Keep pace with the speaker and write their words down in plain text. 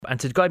And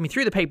to guide me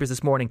through the papers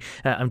this morning,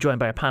 I'm joined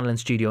by a panel in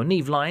studio.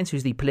 Niamh Lyons,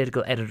 who's the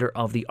political editor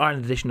of the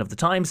Ireland edition of The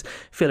Times,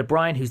 Philip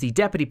Bryan, who's the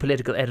deputy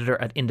political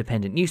editor at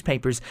Independent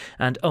Newspapers,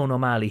 and Eoin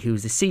O'Malley,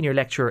 who's the senior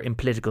lecturer in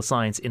political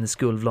science in the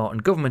School of Law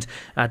and Government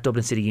at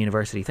Dublin City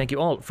University. Thank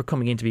you all for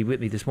coming in to be with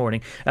me this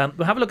morning.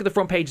 We'll have a look at the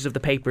front pages of the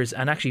papers,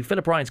 and actually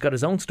Philip Bryan's got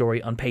his own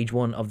story on page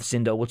 1 of the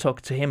Sindo. We'll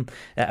talk to him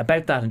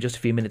about that in just a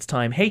few minutes'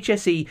 time.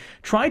 HSE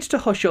tried to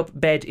hush up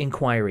bed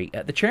inquiry.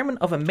 The chairman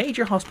of a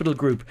major hospital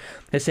group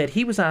has said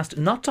he was asked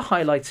not to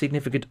highlight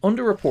significant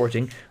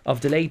underreporting of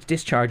delayed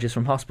discharges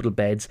from hospital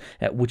beds,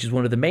 which is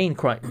one of the main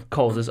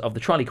causes of the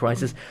trolley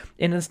crisis,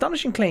 in an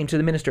astonishing claim to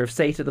the Minister of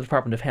State at the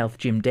Department of Health,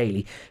 Jim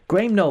Daly.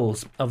 Graham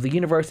Knowles of the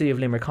University of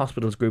Limerick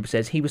Hospitals Group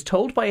says he was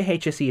told by a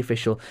HSE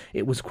official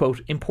it was, quote,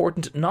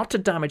 important not to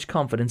damage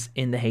confidence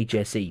in the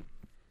HSE.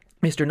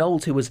 Mr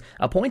Knowles, who was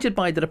appointed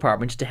by the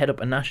department to head up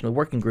a national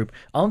working group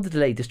on the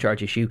delayed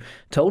discharge issue,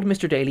 told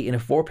Mr Daly in a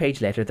 4-page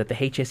letter that the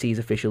HSE's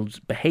official's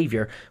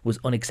behaviour was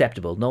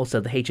unacceptable. Knowles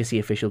said the HSE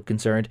official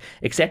concerned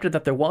accepted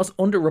that there was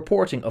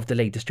under-reporting of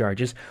delayed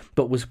discharges,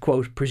 but was,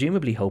 quote,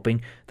 presumably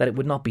hoping that it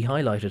would not be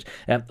highlighted.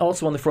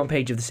 Also on the front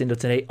page of the Sindo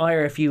today,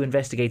 IRFU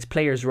investigates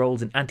players'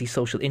 roles in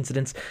antisocial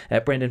incidents.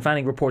 Brendan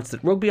Fanning reports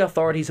that rugby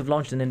authorities have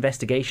launched an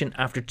investigation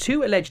after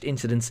 2 alleged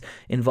incidents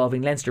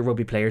involving Leinster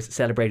rugby players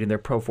celebrating their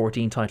Pro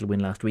 14 title win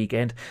last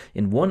weekend.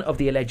 In one of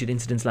the alleged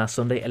incidents last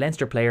Sunday, a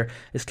Leinster player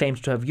is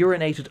claimed to have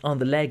urinated on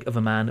the leg of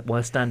a man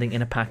while standing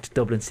in a packed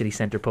Dublin city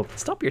centre pub.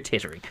 Stop your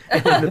tittering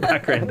in the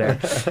background there.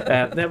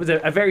 That was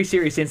a very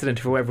serious incident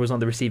for whoever was on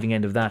the receiving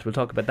end of that. We'll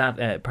talk about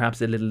that perhaps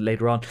a little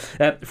later on.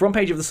 Front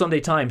page of the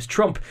Sunday Times.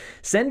 Trump,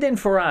 send in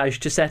Farage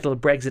to settle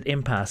Brexit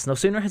impasse. No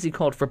sooner has he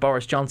called for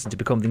Boris Johnson to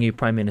become the new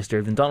Prime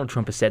Minister than Donald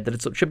Trump has said that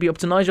it should be up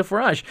to Nigel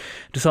Farage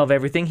to solve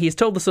everything. He has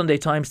told the Sunday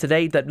Times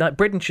today that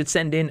Britain should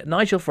send in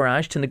Nigel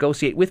Farage to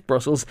negotiate with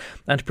Brussels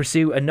and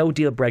pursue a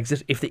no-deal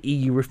Brexit if the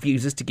EU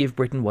refuses to give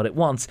Britain what it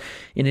wants.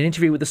 In an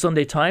interview with the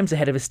Sunday Times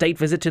ahead of a state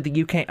visit to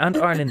the UK and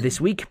Ireland this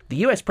week, the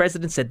US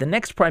President said the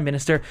next Prime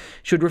Minister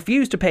should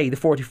refuse to pay the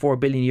 €44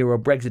 billion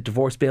Brexit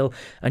divorce bill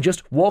and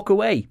just walk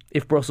away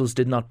if Brussels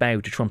did not bow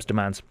to Trump's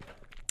demands.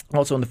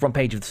 Also on the front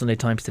page of the Sunday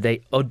Times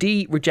today,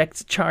 O'D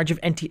rejects charge of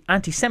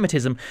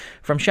anti-Semitism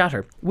from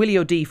Shatter. Willie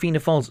O'D, Fianna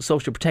Fáil's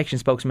social protection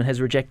spokesman,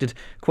 has rejected,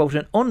 quote,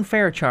 an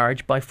unfair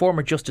charge by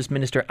former Justice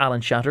Minister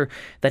Alan Shatter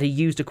that he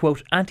used a,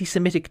 quote,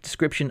 anti-Semitic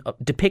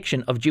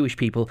depiction of Jewish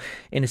people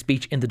in a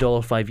speech in the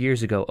Dáil 5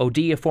 years ago.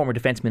 O'D, a former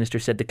Defence Minister,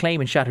 said the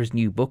claim in Shatter's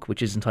new book,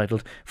 which is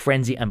entitled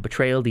Frenzy and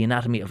Betrayal, The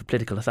Anatomy of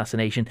Political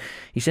Assassination,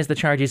 he says the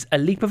charge is a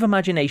leap of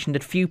imagination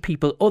that few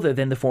people other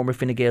than the former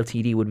Fine Gael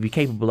TD would be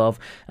capable of,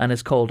 and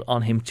has called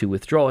on him to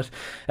withdraw it.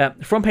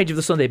 Front page of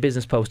the Sunday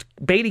Business Post.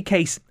 Bailey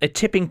case a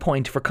tipping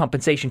point for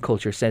compensation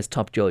culture, says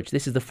top judge.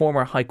 This is the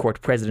former High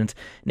Court President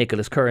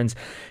Nicholas Kearns,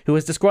 who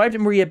has described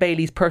Maria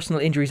Bailey's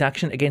personal injuries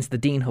action against the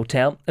Dean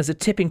Hotel as a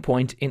tipping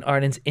point in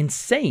Ireland's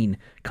insane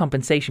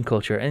compensation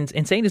culture. And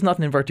insane is not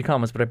in inverted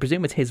commas, but I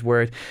presume it's his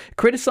word.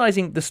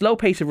 Criticising the slow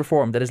pace of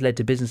reform that has led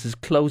to businesses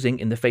closing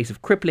in the face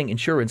of crippling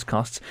insurance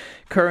costs,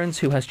 Kearns,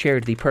 who has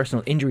chaired the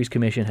Personal Injuries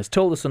Commission, has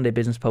told the Sunday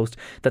Business Post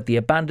that the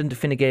abandoned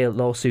Fine Gael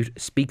lawsuit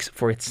speaks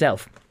for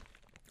itself.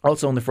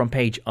 Also on the front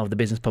page of the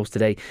Business Post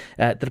today,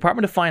 the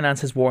Department of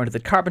Finance has warned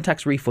that carbon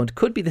tax refund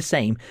could be the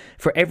same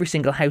for every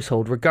single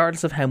household,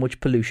 regardless of how much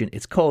pollution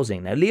it's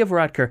causing. Now, Leo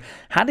Varadkar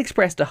had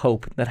expressed a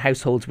hope that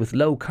households with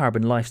low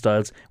carbon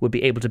lifestyles would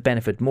be able to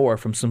benefit more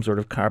from some sort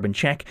of carbon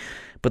check.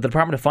 But the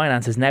Department of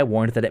Finance has now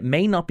warned that it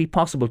may not be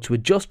possible to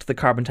adjust the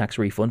carbon tax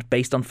refund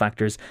based on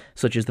factors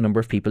such as the number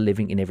of people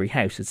living in every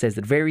house. It says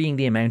that varying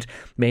the amount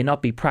may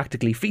not be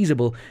practically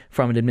feasible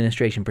from an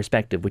administration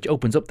perspective, which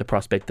opens up the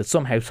prospect that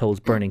some households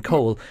burning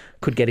coal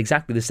could get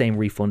exactly the same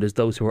refund as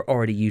those who are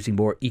already using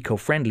more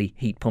eco-friendly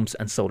heat pumps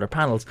and solar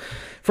panels.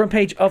 Front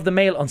page of the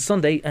Mail on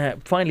Sunday,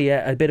 finally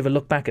a bit of a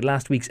look back at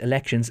last week's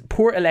elections.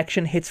 Poor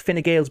election hits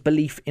Fine Gael's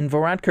belief in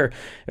Varadkar,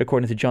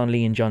 according to John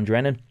Lee and John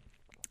Drennan.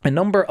 A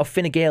number of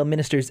Fine Gael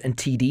ministers and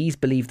TDs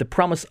believe the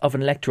promise of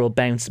an electoral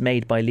bounce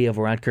made by Leo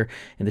Varadkar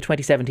in the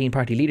 2017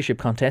 party leadership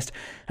contest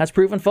has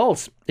proven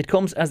false. It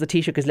comes as the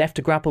Taoiseach is left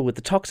to grapple with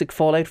the toxic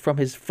fallout from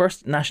his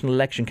first national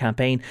election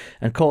campaign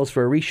and calls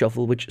for a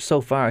reshuffle, which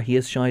so far he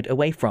has shied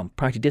away from.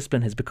 Party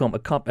discipline has become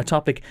a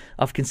topic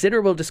of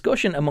considerable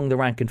discussion among the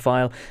rank and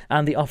file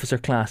and the officer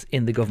class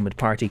in the government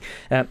party.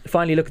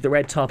 Finally, look at the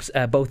red tops,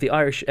 both the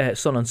Irish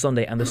Sun on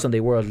Sunday and the Sunday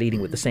World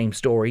leading with the same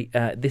story.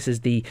 This is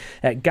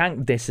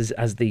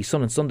as the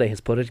Sun and Sunday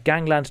has put it,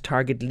 gangland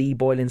target Lee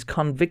Boylan's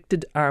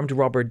convicted armed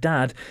robber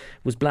dad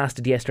was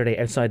blasted yesterday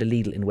outside a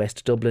Lidl in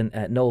West Dublin.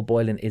 Noel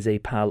Boylan is a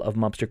pal of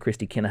mobster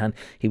Christy Kinahan.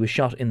 He was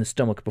shot in the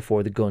stomach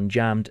before the gun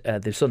jammed.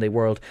 The Sunday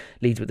World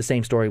leads with the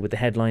same story with the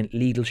headline,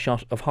 Lidl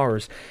shot of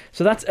horrors.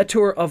 So that's a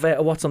tour of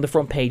what's on the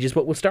front pages,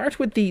 but we'll start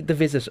with the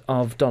visit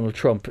of Donald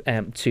Trump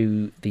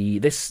to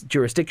this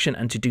jurisdiction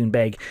and to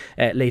Doonbeg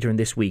later in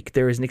this week.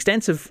 There is an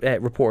extensive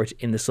report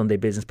in the Sunday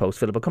Business Post.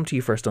 Philip, I'll come to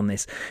you first on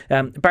this.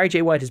 Barry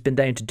J. White has been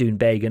down down to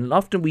Doonbeg, and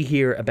often we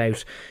hear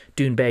about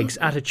Doonbeg's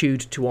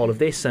attitude to all of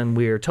this, and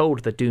we're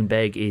told that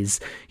Doonbeg is,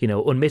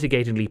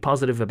 unmitigatedly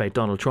positive about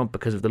Donald Trump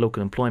because of the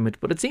local employment.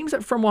 But it seems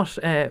that from what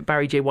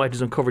Barry J. White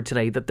has uncovered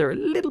today, that they're a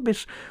little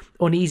bit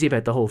uneasy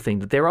about the whole thing,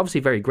 that they're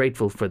obviously very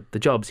grateful for the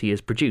jobs he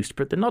has produced,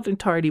 but they're not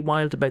entirely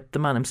wild about the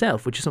man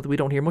himself, which is something we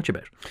don't hear much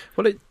about.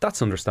 Well,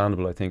 that's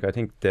understandable, I think. I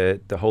think the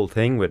whole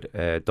thing with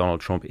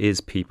Donald Trump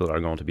is people are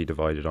going to be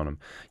divided on him.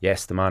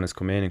 Yes, the man has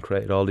come in and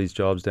created all these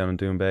jobs down in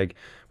Doonbeg,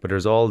 but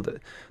there's all the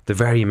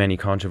very many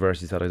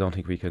controversies that I don't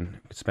think we can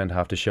spend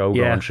half the show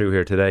going through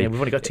here today. Yeah, we've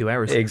only got 2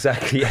 hours.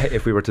 Exactly,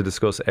 if we were to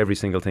discuss every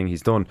single thing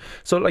he's done.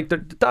 So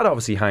that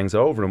obviously hangs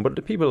over him, but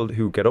the people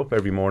who get up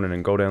every morning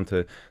and go down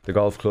to the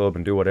golf club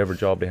and do whatever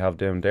job they have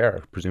down there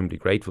are presumably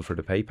grateful for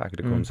the pay packet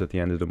that comes at the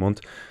end of the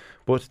month.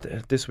 But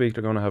this week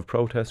they're going to have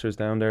protesters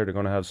down there. They're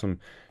going to have some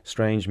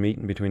strange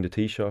meeting between the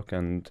Taoiseach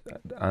and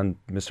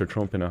Mr.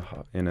 Trump in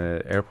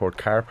a airport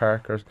car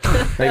park, or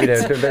maybe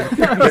which seems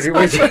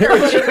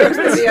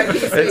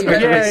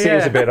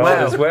a bit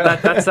odd as well.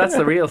 That's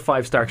the real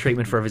 5-star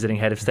treatment for a visiting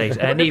head of state.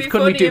 Niamh,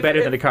 couldn't we do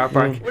better than a car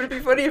park? Would it be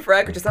funny if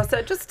Rag just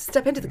said, just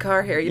step into the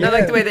car here?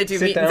 Like the way they do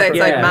meetings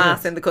outside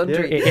Mass in the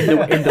country. In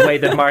the way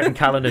that Martin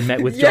Callanan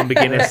met with John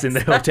McGuinness in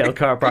the hotel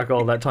car park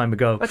all that time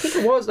ago. I think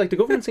it was the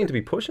government seemed to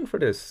be pushing for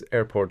this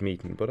airport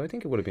meeting, but I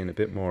think it would have been a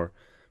bit more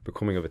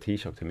becoming of a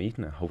Taoiseach to meet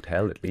in a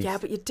hotel at least. Yeah,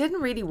 but you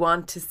didn't really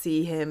want to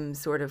see him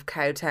sort of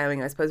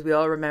kowtowing. I suppose we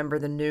all remember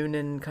the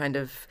Noonan kind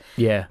of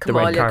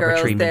Kamalia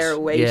girls there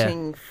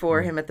waiting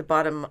for him at the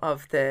bottom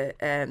of the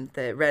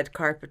red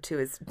carpet to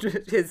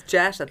his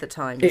jet at the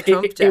time, his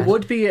Trump jet. It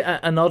would be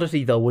an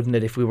oddity though, wouldn't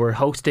it, if we were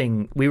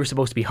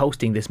supposed to be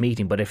hosting this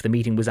meeting, but if the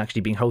meeting was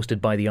actually being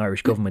hosted by the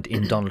Irish government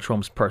in Donald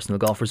Trump's personal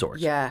golf resort.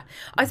 Yeah.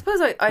 I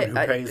suppose who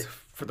pays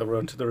for the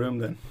run to the room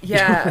then?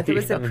 Yeah, there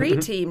was a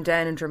pre-team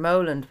down in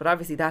Dromoland, but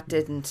obviously that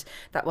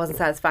wasn't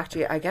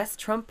satisfactory. I guess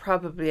Trump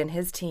probably and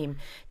his team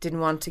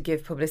didn't want to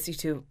give publicity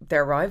to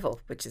their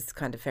rival, which is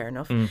kind of fair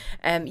enough.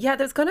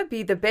 There's going to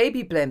be the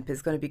baby blimp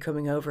is going to be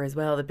coming over as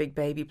well, the big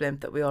baby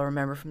blimp that we all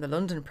remember from the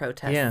London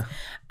protests. Yeah.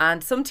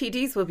 And some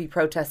TDs will be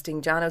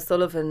protesting. Jan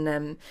O'Sullivan,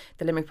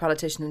 the Limerick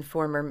politician and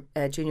former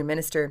junior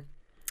minister,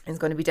 is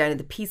going to be down in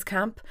the peace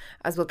camp,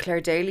 as will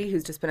Claire Daly,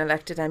 who's just been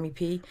elected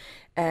MEP.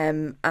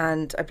 And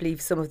I believe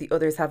some of the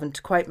others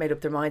haven't quite made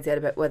up their minds yet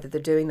about whether they're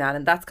doing that.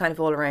 And that's kind of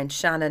all around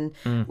Shannon,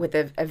 with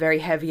a very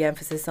heavy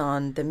emphasis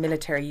on the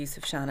military use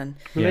of Shannon.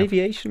 Will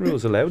aviation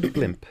rules allow the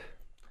blimp?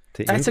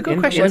 That's a good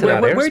question.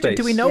 Where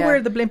do we know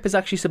where the blimp is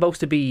actually supposed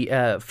to be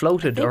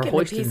floated or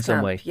hoisted in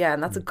some way? Yeah,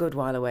 and that's a good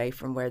while away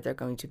from where they're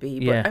going to be.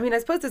 But I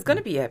suppose there's going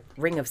to be a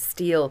ring of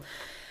steel,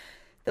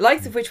 the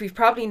likes of which we've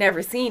probably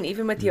never seen,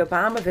 even with the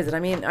Obama visit. I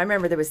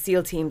remember there was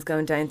SEAL teams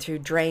going down through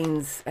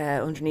drains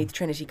underneath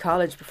Trinity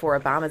College before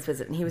Obama's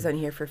visit, and he was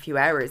only here for a few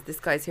hours. This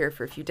guy's here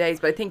for a few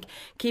days. But I think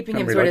keeping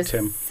him sort of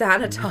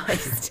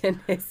sanitised in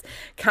his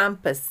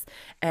campus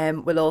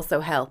will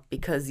also help,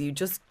 because you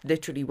just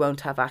literally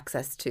won't have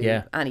access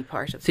to any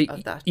part of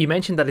that. You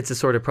mentioned that it's a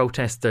sort of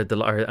protest, or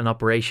an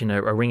operation,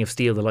 a ring of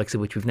steel, the likes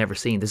of which we've never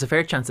seen. There's a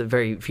fair chance that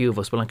very few of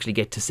us will actually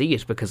get to see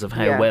it because of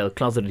how well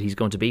closeted he's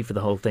going to be for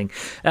the whole thing.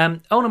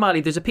 Owen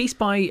O'Malley, there's a piece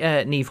by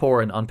Niamh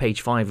Horan on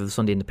page 5 of the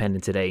Sunday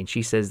Independent today, and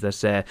she says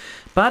that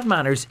bad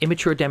manners,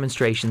 immature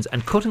demonstrations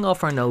and cutting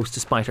off our nose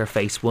to spite our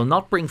face will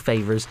not bring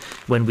favours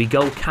when we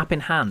go cap in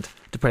hand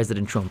to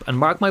President Trump. And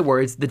mark my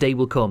words, the day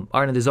will come.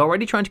 Ireland is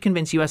already trying to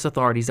convince US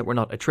authorities that we're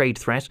not a trade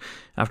threat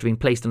after being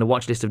placed on a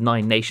watch list of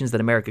 9 nations that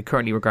America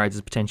currently regards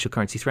as potential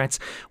currency threats.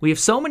 We have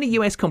so many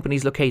US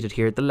companies located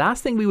here. The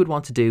last thing we would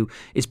want to do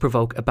is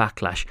provoke a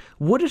backlash.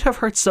 Would it have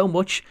hurt so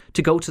much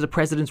to go to the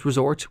President's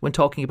resort when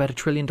talking about $1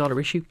 trillion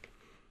issue?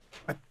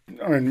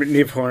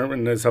 Niamh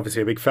Horan is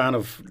obviously a big fan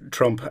of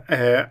Trump,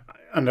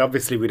 and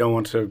obviously we don't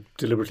want to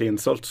deliberately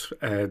insult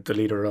the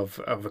leader of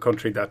a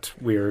country that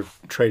we're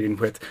trading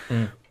with.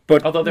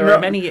 But although there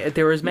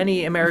are as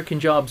many American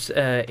jobs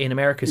in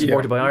America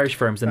supported by Irish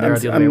firms than there are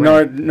the other way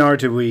around. Nor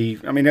do we.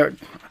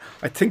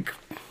 I think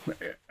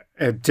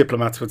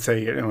diplomats would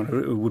say it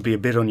would be a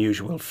bit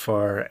unusual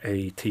for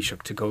a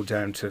Taoiseach to go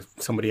down to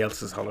somebody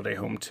else's holiday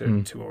home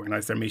to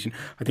organise their meeting.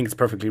 I think it's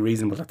perfectly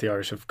reasonable that the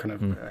Irish have kind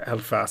of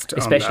held fast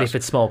especially on that. If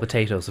it's small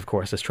potatoes, of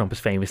course, as Trump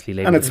has famously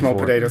labelled it. And it's small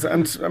potatoes.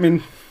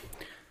 And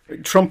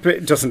Trump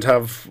doesn't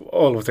have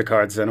all of the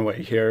cards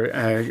anyway here.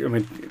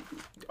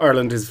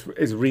 Ireland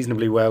is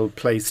reasonably well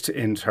placed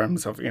in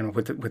terms of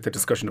with the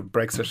discussion of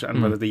Brexit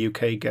and whether the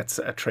UK gets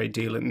a trade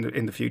deal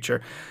in the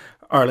future.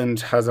 Ireland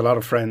has a lot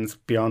of friends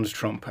beyond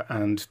Trump,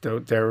 and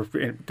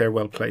they're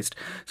well placed.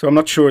 So I'm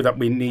not sure that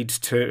we need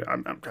to.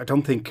 I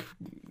don't think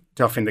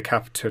doffing the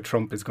cap to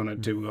Trump is going to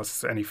do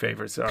us any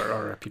favours,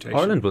 our reputation.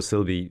 Ireland will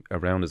still be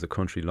around as a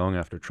country long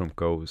after Trump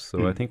goes,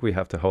 so I think we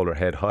have to hold our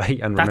head high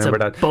and remember that.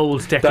 That's a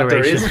bold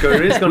declaration.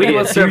 There is going to be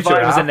a future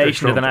survive as a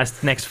nation Trump. in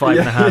the next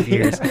 5.5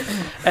 years.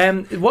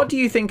 What do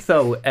you think,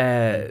 though,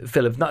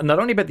 Philip, not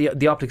only about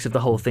the optics of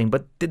the whole thing,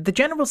 but the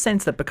general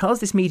sense that because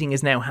this meeting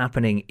is now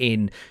happening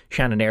in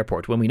Shannon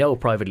Airport, when we know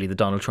privately that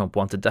Donald Trump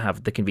wanted to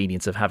have the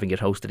convenience of having it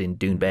hosted in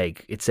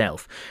Doonbeg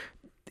itself,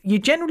 you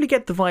generally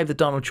get the vibe that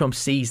Donald Trump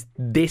sees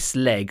this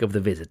leg of the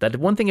visit. That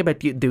one thing about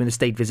doing a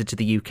state visit to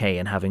the UK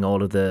and having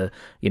all of the,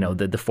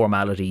 the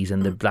formalities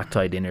and the black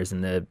tie dinners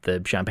and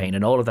the champagne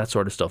and all of that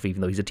sort of stuff,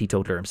 even though he's a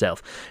teetotaler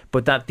himself,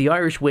 but that the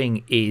Irish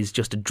wing is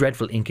just a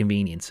dreadful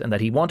inconvenience, and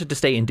that he wanted to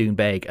stay in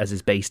Doonbeg as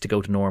his base to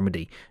go to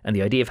Normandy, and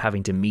the idea of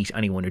having to meet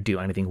anyone or do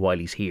anything while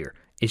he's here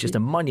is just a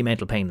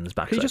monumental pain in his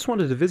backside. He just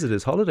wanted to visit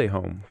his holiday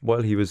home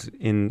while he was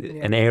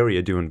in an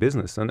area doing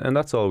business, and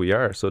that's all we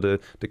are. So the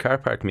car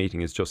park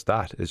meeting is just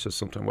that. It's just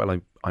something, well,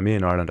 I'm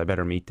in Ireland, I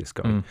better meet this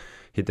guy.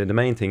 The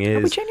main thing is...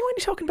 Are we genuinely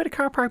talking about a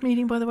car park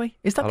meeting, by the way?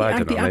 Is that the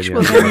know,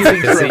 actual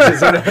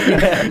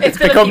venue? It's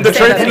become the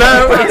truth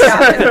now.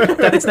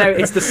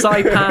 It's the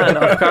Saipan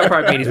of car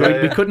park meetings.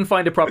 We couldn't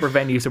find a proper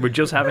venue, so we're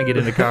just having it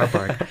in a car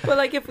park. Well,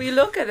 like if we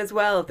look at as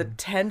well the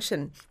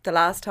tension the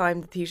last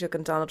time the Taoiseach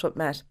and Donald Trump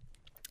met,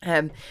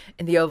 in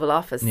the Oval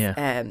Office.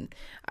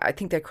 I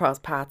think they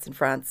crossed paths in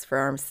France for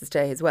Armistice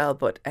Day as well.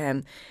 But,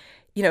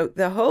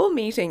 the whole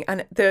meeting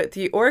and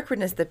the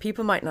awkwardness that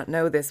people might not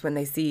know this when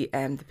they see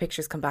the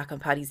pictures come back on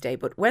Paddy's Day.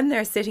 But when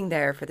they're sitting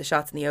there for the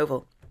shots in the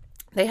Oval,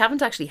 they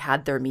haven't actually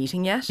had their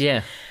meeting yet.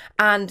 Yeah.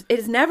 And it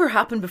has never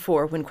happened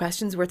before when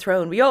questions were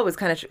thrown. We always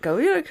kind of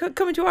go,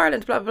 coming to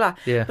Ireland, blah, blah, blah.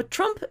 Yeah. But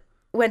Trump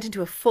went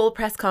into a full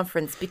press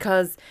conference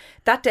because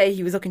that day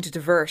he was looking to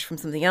divert from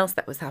something else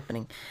that was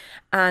happening.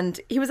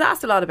 And he was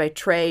asked a lot about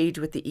trade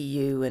with the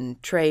EU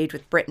and trade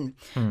with Britain.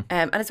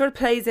 And it sort of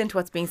plays into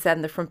what's being said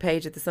on the front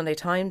page of the Sunday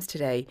Times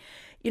today.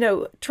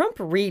 Trump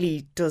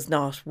really does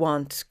not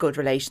want good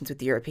relations with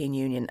the European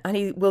Union, and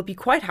he will be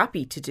quite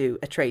happy to do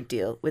a trade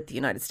deal with the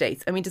United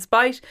States. I mean,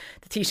 despite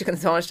the Taoiseach and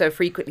Taoiseach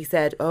frequently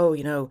said,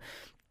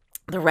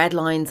 the red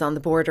lines on the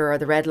border are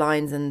the red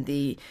lines, and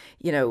the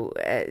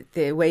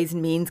Ways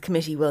and Means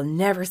Committee will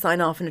never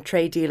sign off on a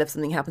trade deal if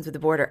something happens with the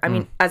border. I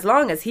mean, as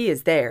long as he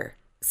is there,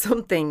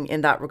 something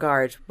in that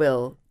regard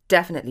will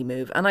definitely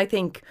move. And I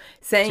think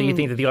saying... So you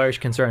think that the Irish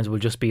concerns will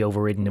just be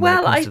overridden?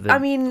 Well, I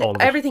mean,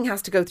 everything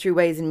has to go through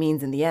Ways and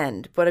Means in the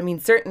end. But I mean,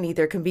 certainly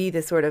there can be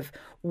this sort of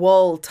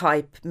wall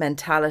type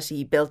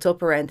mentality built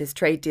up around this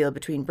trade deal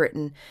between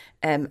Britain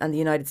and the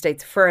United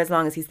States for as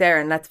long as he's there.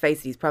 And let's face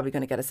it, he's probably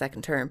going to get a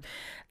second term.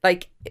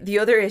 Like, the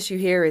other issue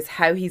here is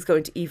how he's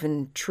going to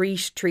even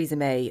treat Theresa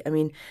May. I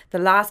mean, the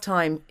last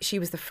time she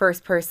was the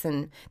first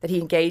person that he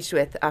engaged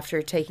with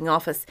after taking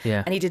office,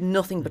 and he did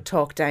nothing but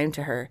talk down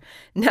to her.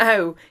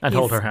 Now and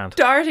hold her hand,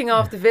 starting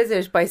off the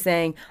visit by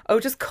saying,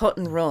 just cut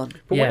and run.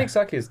 But when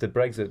exactly is the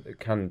Brexit,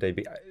 can they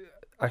be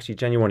actually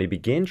genuinely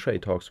begin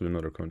trade talks with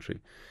another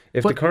country?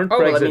 If the current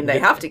Brexit, they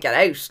have to get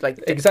out.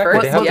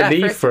 Exactly, they have to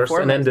leave first,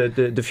 and then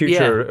the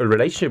future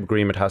relationship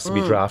agreement has to be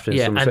drafted.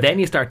 Yeah, and then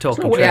you start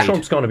talking. No,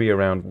 Trump's going to be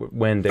around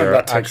when they're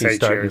actually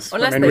starting.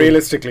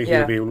 Realistically,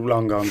 he'll be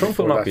long gone. Trump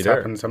will not be there.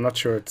 Happens. I'm not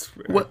sure it's.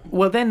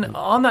 Well, then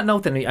on that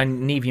note, then,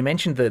 and Niamh, you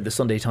mentioned the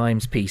Sunday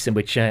Times piece in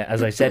which,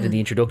 as I said in the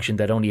introduction,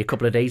 that only a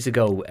couple of days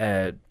ago,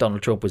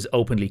 Donald Trump was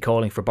openly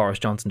calling for Boris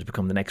Johnson to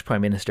become the next Prime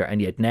Minister,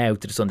 and yet now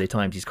to the Sunday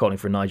Times he's calling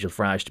for Nigel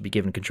Farage to be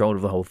given control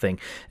of the whole thing.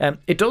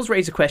 It does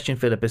raise a question,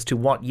 Philip, as to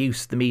what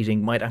use the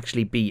meeting might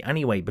actually be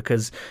anyway,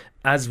 because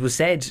as was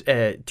said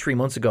 3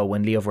 months ago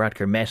when Leo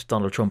Varadkar met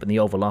Donald Trump in the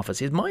Oval Office,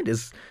 his mind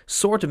is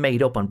sort of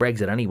made up on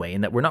Brexit anyway,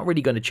 and that we're not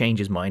really going to change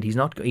his mind.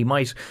 He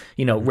might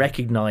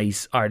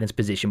recognise Ireland's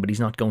position, but he's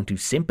not going to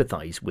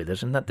sympathise with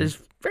it, and that there's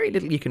very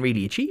little you can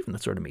really achieve in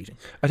that sort of meeting.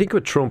 I think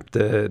with Trump,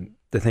 the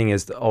thing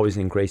is to always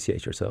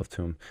ingratiate yourself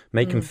to him,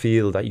 make him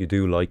feel that you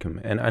do like him,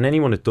 and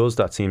anyone that does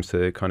that seems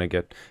to kind of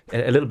get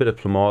a little bit of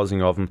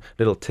plumazing of him, a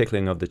little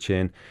tickling of the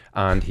chin,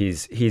 and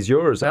he's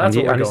yours. That's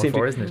what we're going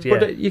for, isn't it? Yeah.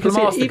 But you can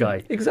see the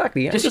guy. Exactly.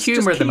 Just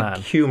humour the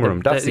man. Humour him.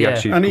 That's the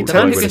actual. And he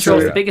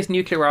controls the biggest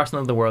nuclear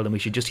arsenal in the world, and we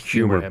should just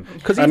humour him.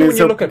 Because even when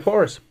you look at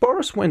Boris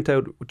went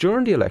out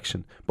during the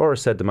election.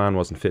 Boris said the man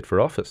wasn't fit for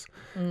office.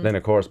 Then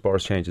of course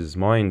Boris changes his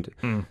mind.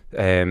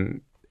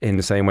 In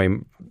the same way,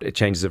 it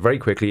changes it very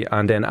quickly,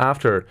 and then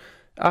after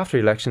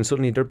election,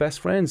 suddenly they're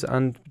best friends,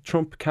 and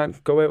Trump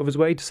can't go out of his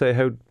way to say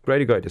how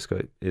great a guy this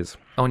guy is.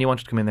 Oh, and you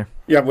wanted to come in there?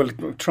 Yeah, well,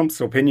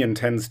 Trump's opinion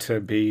tends to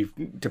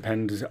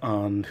depend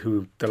on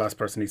who the last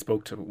person he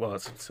spoke to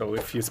was. So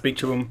if you speak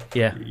to him,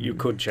 you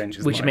could change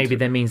his mind. Which maybe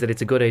then means that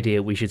it's a good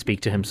idea we should speak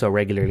to him so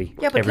regularly.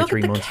 Yeah, but every look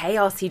 3 at months. The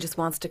chaos he just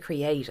wants to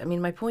create. I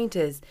mean, my point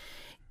is,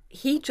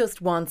 he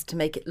just wants to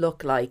make it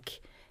look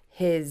like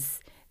his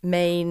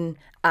main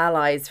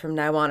allies from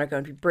now on are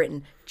going to be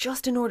Britain,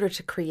 just in order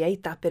to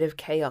create that bit of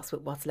chaos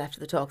with what's left of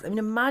the talks. I mean,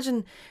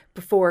 imagine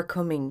before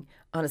coming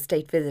on a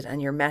state visit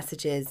and your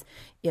message is,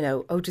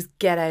 just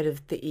get out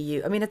of the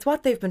EU. I mean, it's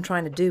what they've been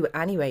trying to do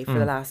anyway for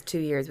the last 2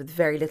 years with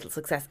very little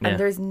success. And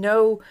there's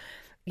no...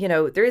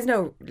 there is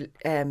no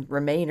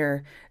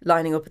Remainer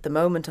lining up at the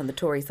moment on the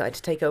Tory side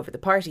to take over the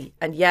party,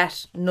 and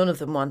yet none of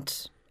them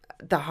want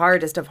the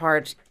hardest of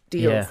hard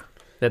deals. Yeah.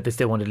 that they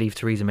still want to leave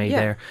Theresa May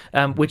there.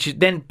 Which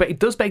then it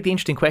does beg the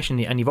interesting question,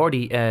 and you've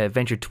already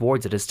ventured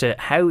towards it, as to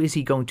how is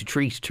he going to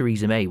treat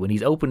Theresa May when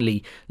he's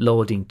openly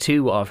lauding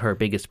two of her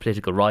biggest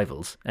political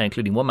rivals,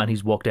 including one man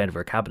who's walked out of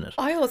her cabinet.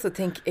 I also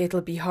think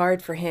it'll be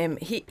hard for him.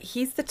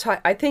 He's the type.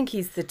 I think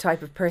he's the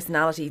type of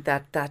personality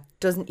that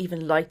doesn't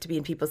even like to be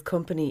in people's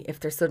company if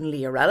they're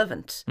suddenly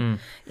irrelevant. You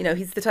know,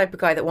 he's the type of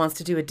guy that wants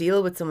to do a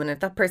deal with someone. If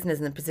that person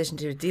isn't in a position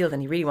to do a deal,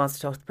 then he really wants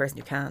to talk to the person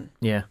who can.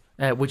 Yeah.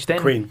 Which then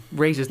Queen.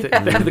 raises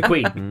the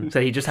Queen. So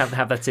you just have to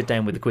have that sit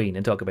down with the Queen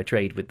and talk about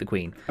trade with the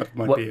Queen. That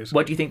might be it.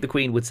 What do you think the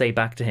Queen would say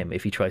back to him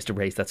if he tries to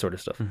raise that sort of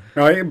stuff?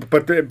 No,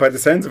 but by the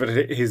sense of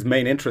it, his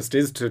main interest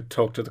is to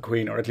talk to the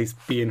Queen, or at least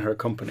be in her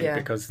company,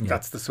 because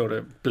that's the sort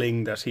of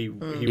bling that he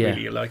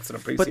really likes and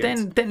appreciates.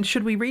 But then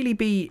should we really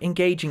be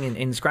engaging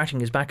in scratching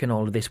his back in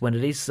all of this when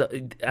it is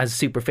as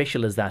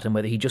superficial as that, and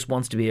whether he just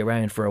wants to be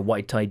around for a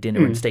white-tie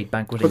dinner and state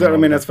banqueting? But I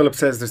mean, as Philip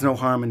says, there's no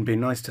harm in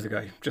being nice to the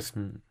guy. Just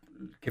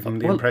give him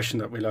the impression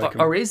that we like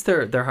him. Or is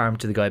there harm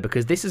to the guy?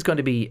 Because this is going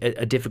to be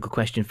a difficult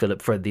question, Philip,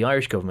 for the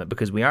Irish government,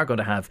 because we are going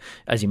to have,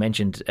 as you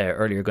mentioned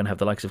earlier, going to have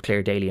the likes of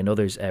Claire Daly and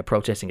others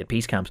protesting at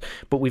peace camps.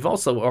 But we've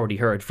also already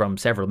heard from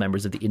several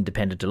members of the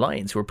Independent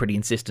Alliance who are pretty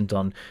insistent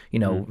on,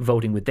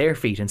 voting with their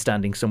feet and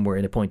standing somewhere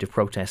in a point of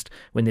protest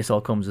when this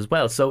all comes as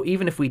well. So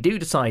even if we do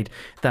decide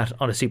that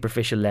on a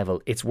superficial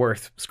level it's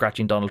worth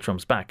scratching Donald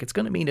Trump's back, it's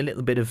going to mean a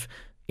little bit of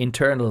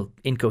internal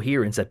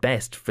incoherence at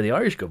best for the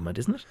Irish government,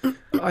 isn't it?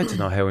 I don't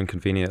know how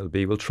inconvenient it'll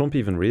be. Will Trump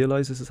even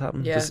realise this is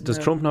happening? Yeah, does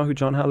Trump know who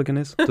John Halligan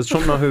is? Does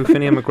Trump know who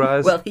Finian McGrath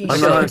is? Well, he I'm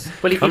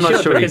should. not, I'm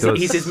not sure because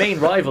he's his main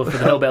rival for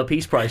the Nobel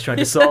Peace Prize, trying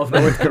to solve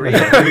North Korea.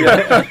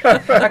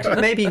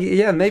 Actually, maybe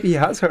he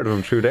has heard of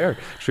him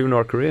through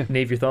North Korea.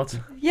 Niamh, your thoughts?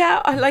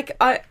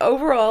 Yeah,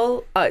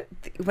 overall,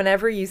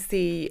 whenever you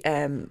see,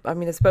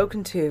 I've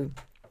spoken to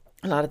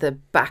a lot of the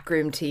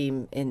backroom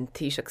team in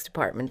Taoiseach's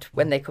department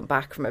when they come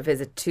back from a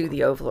visit to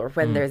the Oval, or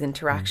when there's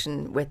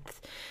interaction with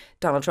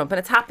Donald Trump, and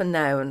it's happened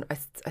now on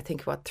I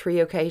think 3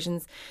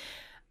 occasions,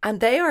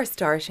 and they are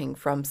starting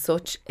from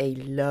such a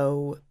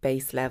low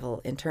base level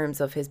in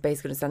terms of his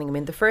basic understanding. I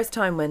mean, the first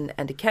time when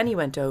Enda Kenny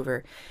went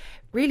over,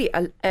 really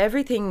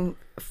everything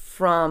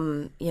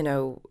from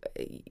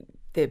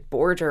the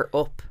border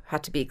up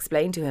had to be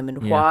explained to him,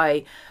 and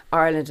why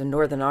Ireland and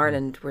Northern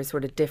Ireland were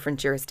sort of different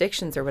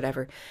jurisdictions or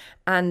whatever.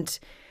 And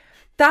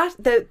that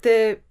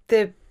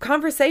the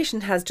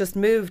conversation has just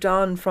moved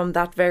on from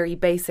that very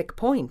basic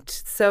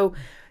point. So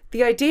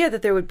the idea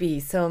that there would be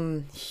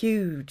some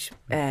huge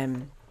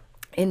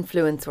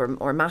influence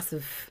or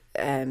massive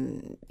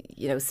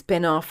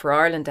spin-off for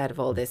Ireland out of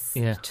all this,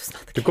 just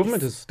not the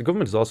case. The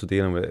government is also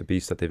dealing with a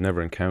beast that they've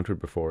never encountered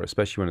before,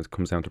 especially when it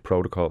comes down to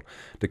protocol.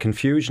 The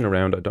confusion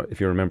around, if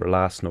you remember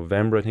last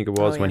November, I think it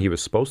was, when he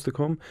was supposed to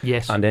come,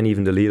 and then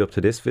even the lead up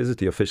to this visit,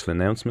 the official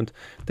announcement,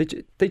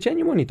 they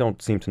genuinely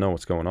don't seem to know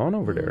what's going on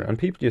over there. And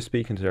people you're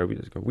speaking to there,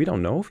 we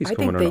don't know if he's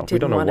coming or not. We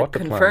don't know what the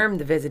plan. I think they didn't want to confirm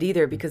the visit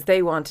either, because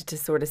they wanted to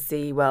sort of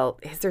see, well,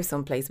 is there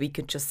some place we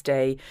could just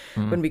stay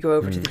when we go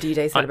over to the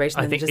D-Day celebration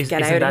and just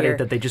get out of here?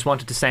 That they just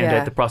wanted to sound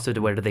out the process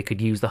of whether they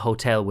could use the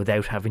hotel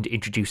without having to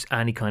introduce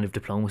any kind of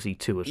diplomacy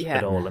to it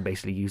at all, and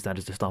basically use that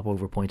as a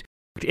stopover point.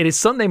 It is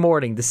Sunday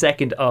morning, the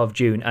 2nd of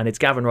June, and it's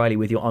Gavin Riley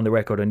with you on The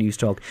Record on News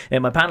Talk.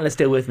 My panel is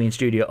still with me in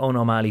studio: Eoin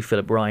O'Malley,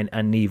 Philip Ryan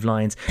and Niamh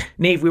Lyons.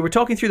 Niamh, we were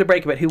talking through the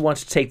break about who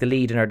wants to take the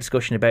lead in our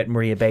discussion about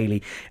Maria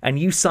Bailey, and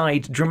you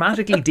sighed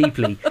dramatically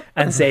deeply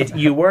and said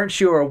you weren't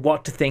sure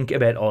what to think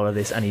about all of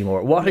this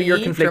anymore. What are your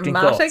conflicting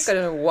thoughts? I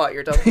don't know what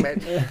you're talking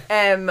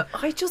about.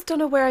 I just don't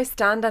know where I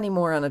stand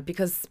anymore on it,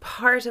 because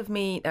part of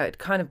me, it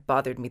kind of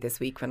bothered me this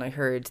week when I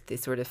heard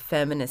this sort of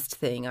feminist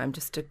thing. I'm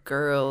just a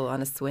girl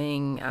on a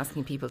swing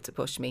asking people to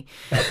push me.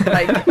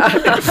 I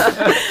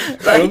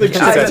don't think she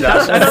said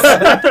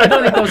that. I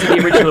don't think those are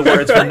the original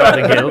words from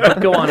Notting Hill, but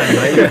go on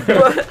anyway.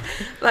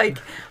 But,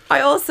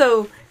 I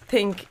also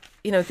think,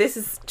 this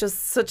is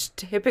just such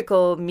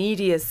typical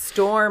media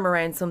storm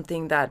around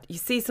something that you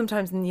see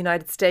sometimes in the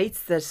United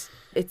States, that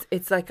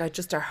it's like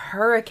just a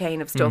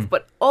hurricane of stuff.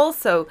 But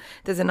also,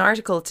 there's an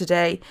article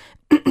today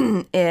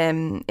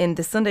in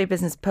the Sunday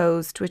Business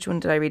Post. Which one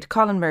did I read?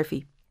 Colin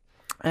Murphy.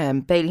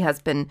 Bailey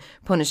has been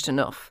punished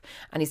enough,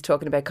 and he's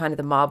talking about kind of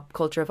the mob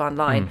culture of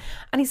online,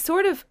 and he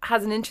sort of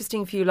has an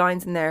interesting few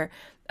lines in there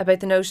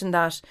about the notion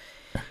that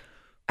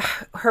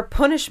her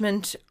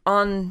punishment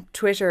on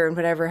Twitter and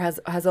whatever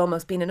has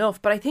almost been enough.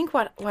 But I think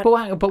what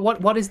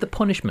is the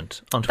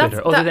punishment on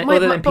Twitter other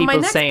than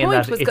people saying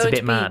that it's a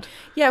bit mad?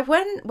 Yeah,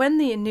 when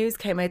the news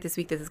came out this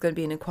week that there's going to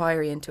be an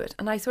inquiry into it,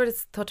 and I sort of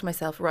thought to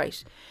myself,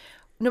 right,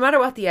 no matter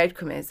what the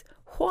outcome is,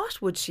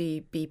 what would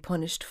she be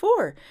punished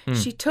for?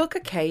 She took a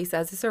case,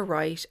 as is her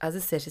right, as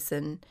a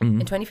citizen in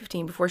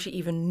 2015 before she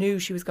even knew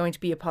she was going to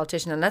be a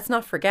politician. And let's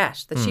not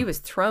forget that she was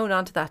thrown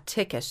onto that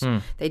ticket.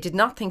 They did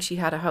not think she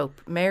had a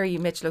hope. Mary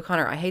Mitchell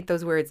O'Connor, I hate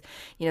those words,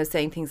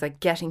 saying things like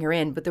getting her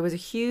in. But there was a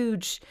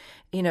huge,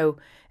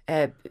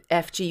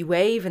 FG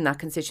Wave in that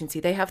constituency.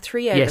 They have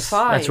 3 out of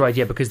 5. That's right.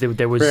 Yeah, because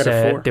there was 3 out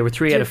of 4. there were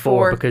 3 out of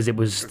 4 because it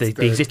was the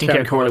existing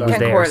Ken Corley was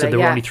there, so there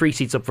were only 3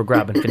 seats up for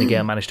grab, and Fine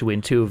Gael managed to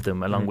win 2 of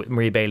them, along with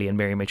Maria Bailey and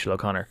Mary Mitchell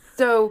O'Connor.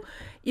 So,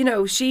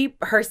 she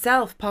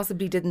herself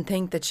possibly didn't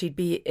think that she'd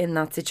be in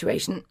that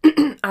situation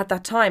at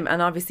that time.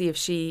 And obviously, if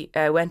she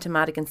went to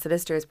Madigan's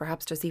solicitors,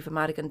 perhaps Josepha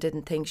Madigan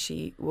didn't think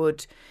she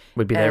would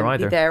be there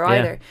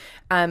either.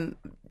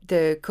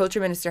 The Culture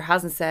Minister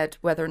hasn't said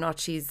whether or not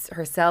she's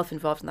herself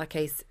involved in that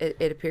case.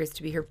 It appears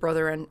to be her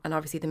brother, and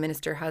obviously the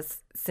Minister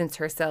has since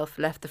herself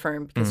left the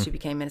firm because she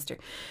became Minister.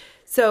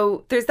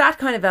 So there's that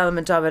kind of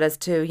element of it as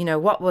to,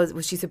 what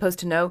was she supposed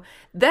to know?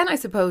 Then I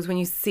suppose when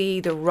you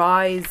see the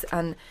rise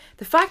and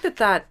the fact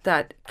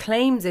that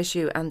claims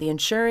issue and the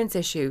insurance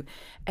issue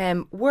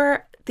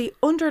were the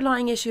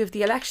underlying issue of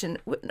the election,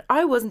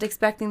 I wasn't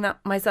expecting that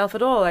myself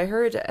at all. I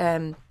heard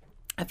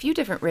a few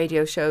different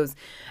radio shows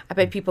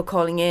about people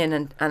calling in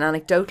and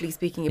anecdotally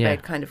speaking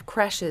about kind of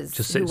creches.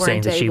 Just who saying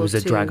weren't that she able was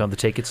a to, drag on the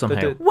ticket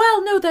somehow.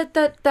 Well, no,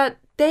 that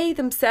they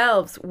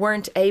themselves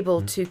weren't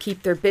able to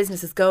keep their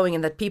businesses going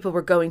and that people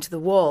were going to the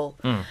wall.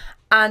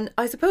 And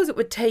I suppose it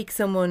would take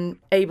someone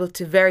able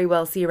to very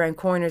well see around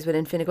corners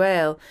within Fine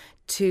Gael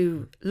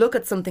to look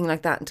at something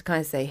like that and to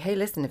kind of say, hey,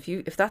 listen,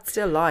 if that's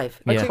still live,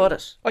 cut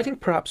it. I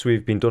think perhaps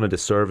we've been done a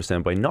disservice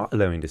then by not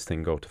allowing this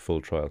thing go to full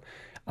trial.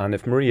 And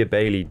if Maria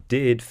Bailey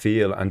did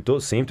feel, and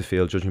does seem to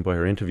feel, judging by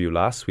her interview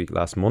last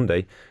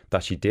Monday,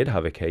 that she did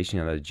have a case, she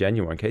had a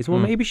genuine case, well,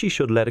 maybe she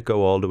should let it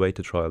go all the way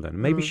to trial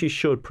then. Maybe she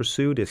should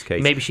pursue this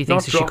case. Maybe she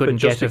thinks that she couldn't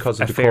get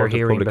a fair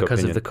hearing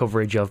because of the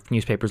coverage of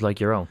newspapers like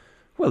your own.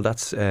 Well,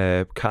 that's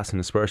casting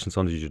aspersions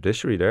on the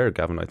judiciary there,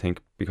 Gavin. I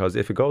think because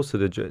if it goes to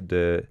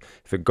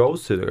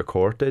the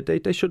court,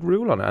 they should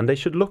rule on it, and they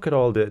should look at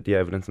all the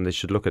evidence, and they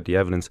should look at the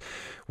evidence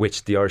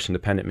which the Irish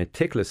Independent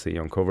meticulously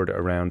uncovered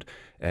around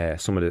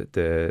some of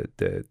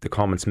the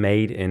comments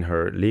made in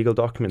her legal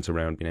documents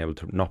around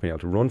not being able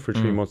to run for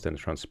 3 months. Then it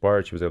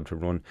transpired she was able to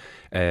run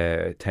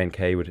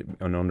 10k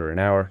in under an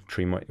hour,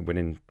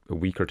 within a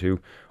week or two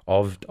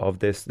of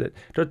this.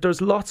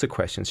 There's lots of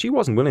questions. She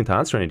wasn't willing to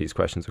answer any of these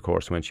questions, of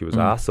course, when she was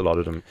asked a lot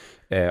of them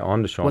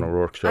on the Sean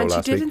O'Rourke show last week.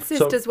 And she did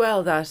insist as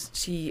well that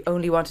she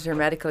only wanted her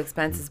medical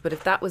expenses, but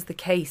if that was the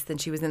case, then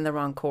she was in the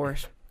wrong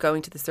court.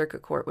 Going to the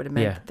circuit court would have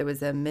meant that there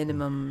was a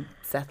minimum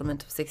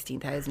settlement of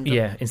 16,000.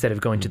 Yeah, instead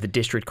of going to the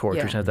district court,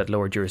 which has that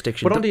lower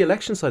jurisdiction. But on the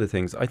election side of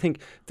things, I think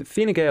the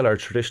Fine Gael are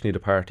traditionally the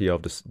party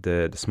of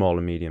the small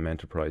and medium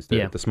enterprise,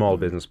 the small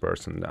business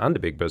person and the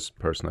big business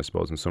person, I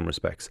suppose, in some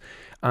respects.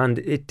 And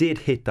it did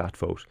hit that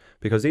vote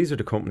because these are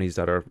the companies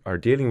that are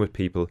dealing with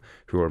people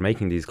who are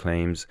making these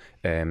claims.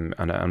 And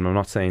I'm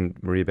not saying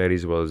Maria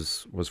Bailey's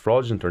was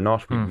fraudulent or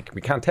not. We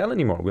can't tell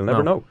anymore. We'll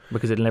never know.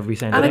 Because it'll never be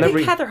sound. And I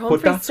think Heather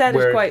Humphreys said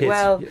it quite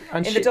well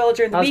in the Dáil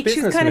during the week.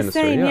 She was kind of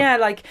saying,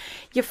 like,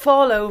 you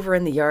fall over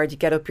in the yard, you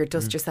get up, you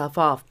dust yourself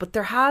off. But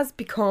there has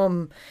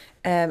become...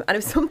 and it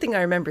was something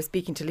I remember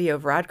speaking to Leo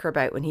Varadkar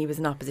about when he was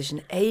in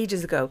opposition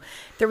ages ago.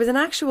 There was an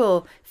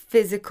actual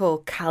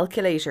physical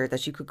calculator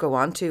that you could go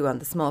onto on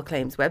the small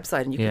claims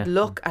website, and you could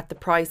look at the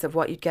price of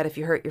what you'd get if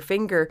you hurt your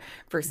finger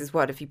versus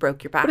what if you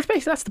broke your back. But it's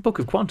basically, that's the book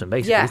of quantum,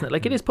 basically, isn't it?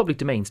 Like, it is public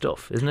domain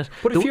stuff, isn't it?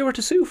 But if you were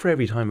to sue for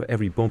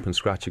every bump and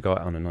scratch you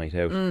got on a night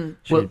out,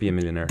 she'd be a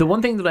millionaire. The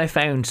one thing that I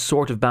found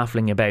sort of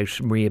baffling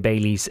about Maria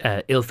Bailey's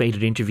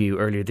ill-fated interview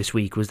earlier this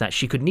week was that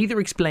she could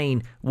neither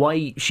explain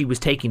why she was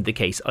taking the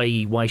case,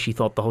 i.e. why she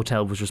thought the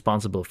hotel was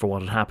responsible for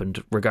what had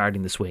happened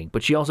regarding the swing,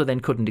 but she also then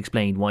couldn't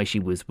explain why she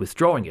was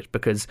withdrawing it,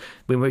 because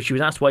when she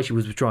was asked why she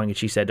was withdrawing it,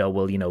 she said,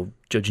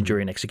 judge and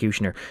jury and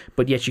executioner,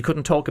 but yet she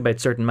couldn't talk about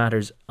certain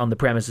matters on the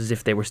premise as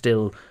if they were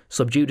still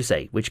sub judice,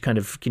 which kind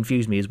of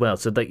confused me as well.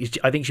 So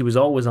I think she was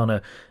always on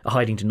a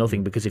hiding to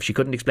nothing, because if she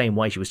couldn't explain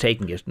why she was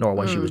taking it nor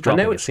why she was dropping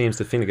it. And now it seems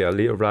that Fine Gael,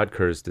 Leo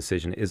Varadkar's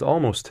decision is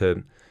almost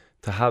to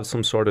have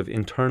some sort of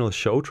internal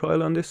show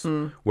trial on this,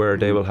 where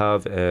they will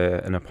have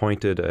an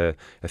appointed, a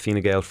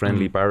Fine Gael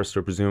friendly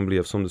barrister, presumably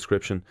of some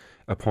description,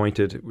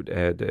 appointed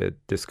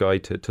this guy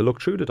to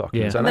look through the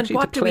documents and actually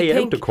to play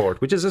out the court,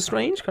 which is a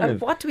strange kind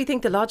of... What do we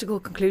think the logical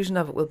conclusion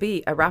of it will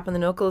be? A rap on the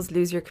knuckles,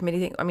 lose your committee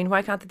thing? I mean,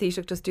 why can't the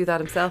Taoiseach just do that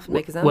himself and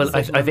make his own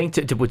decision? I think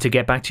to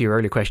get back to your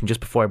earlier question,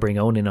 just before I bring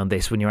Owen in on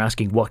this, when you're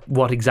asking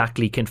what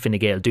exactly can Fine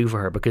Gael do for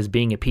her, because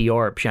being a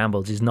PR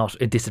shambles is not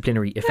a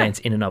disciplinary offence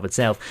in and of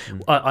itself.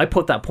 I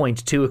put that point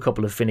to a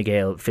couple of Fine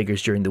Gael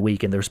figures during the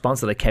week, and the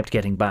response that I kept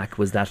getting back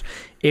was that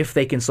if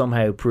they can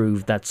somehow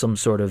prove that some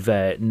sort of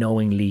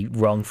knowingly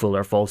wrongful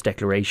or false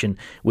declaration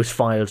was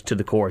filed to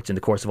the courts in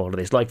the course of all of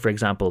this, like for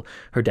example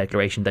her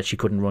declaration that she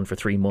couldn't run for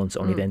 3 months,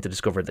 only then to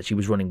discover that she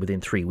was running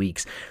within 3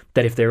 weeks,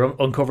 that if they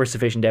uncover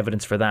sufficient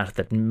evidence for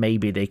that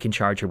maybe they can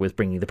charge her with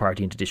bringing the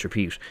party into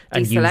disrepute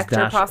and use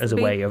that as a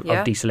way of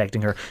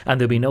deselecting her. And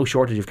there'll be no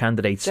shortage of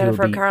candidates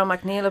Jennifer Carroll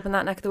McNeil up in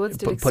that neck of the woods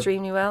did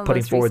extremely well,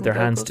 putting forward their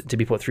hands to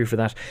be put through for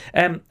that.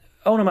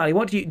 Owen O'Malley,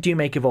 what do you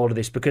make of all of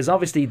this? Because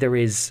obviously there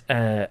is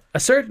a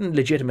certain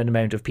legitimate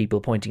amount of people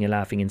pointing and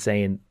laughing and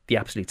saying the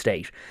absolute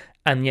state.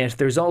 And yet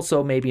there's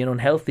also maybe an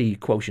unhealthy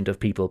quotient of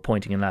people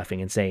pointing and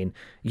laughing and saying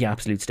the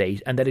absolute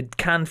state. And that it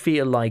can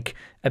feel like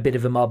a bit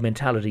of a mob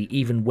mentality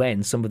even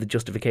when some of the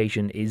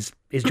justification is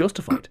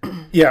justified.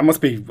 Yeah, it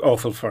must be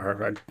awful for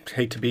her. I'd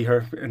hate to be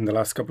her in the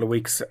last couple of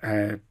weeks.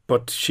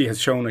 But she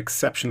has shown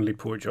exceptionally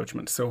poor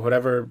judgment. So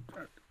whatever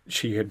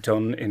she had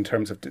done in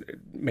terms of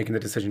making the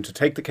decision to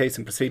take the case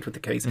and proceed with the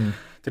case,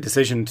 the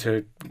decision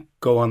to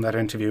go on that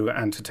interview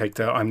and to take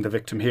the "I'm the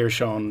victim here,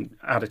 Sean"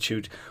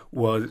 attitude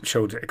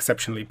showed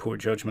exceptionally poor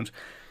judgment.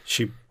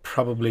 She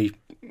probably,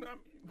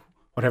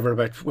 whatever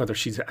about whether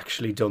she's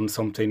actually done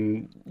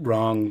something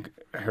wrong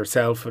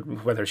herself,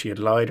 whether she had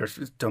lied or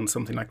done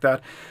something like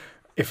that.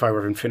 If I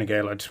were in Fine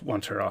Gael, I'd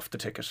want her off the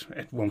ticket.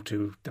 It won't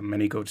do them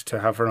any good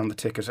to have her on the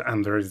ticket,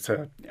 and there's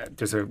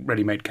a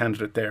ready-made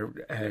candidate there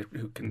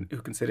who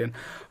can sit in.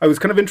 I was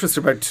kind of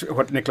interested about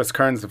what Nicholas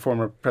Kearns, the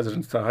former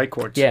president of the High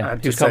Court,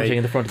 had he was commenting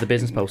in the front of the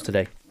Business Post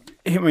today.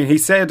 I mean, he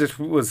said it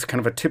was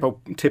kind of a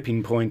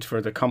tipping point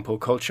for the Compo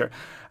culture.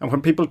 And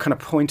when people kind of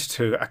point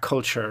to a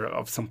culture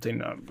of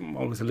something, I'm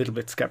always a little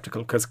bit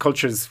sceptical, because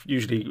cultures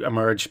usually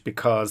emerge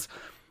because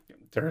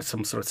there is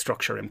some sort of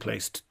structure in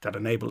place that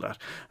enable that.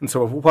 And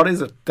so what is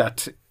it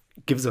that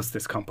gives us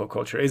this Compo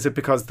culture? Is it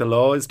because the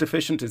law is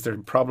deficient? Is there a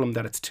problem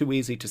that it's too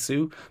easy to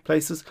sue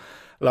places?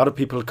 A lot of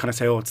people kind of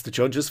say, it's the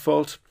judge's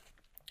fault.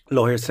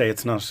 Lawyers say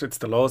it's not, it's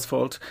the law's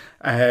fault.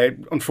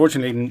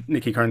 Unfortunately,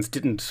 Nicky Kearns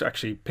didn't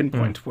actually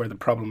pinpoint where the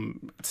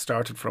problem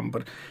started from,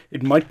 but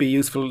it might be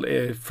useful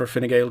for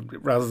Fine Gael,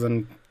 rather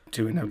than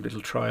doing a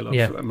little trial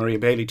of Maria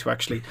Bailey, to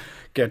actually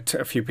get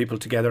a few people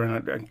together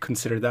and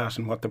consider that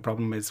and what the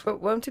problem is. But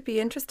won't it be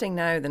interesting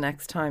now the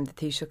next time the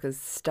Taoiseach is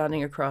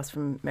standing across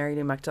from Mary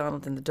Lou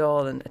MacDonald in the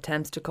Dáil and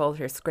attempts to call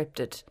her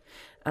scripted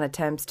and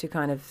attempts to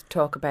kind of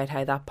talk about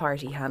how that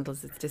party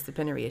handles its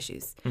disciplinary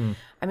issues.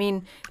 I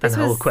mean, this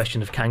and the whole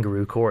question of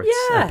kangaroo courts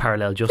and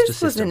parallel justice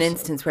systems. This was an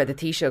instance where the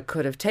Taoiseach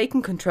could have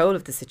taken control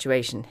of the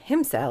situation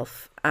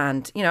himself.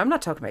 And, I'm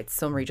not talking about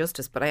summary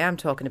justice, but I am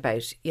talking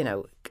about,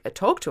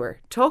 talk to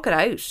her, talk it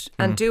out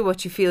and do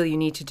what you feel you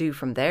need to do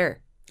from there.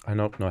 I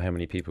don't know how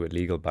many people with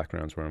legal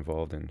backgrounds were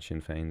involved in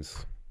Sinn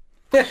Féin's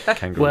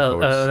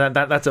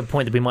that's a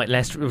point that we might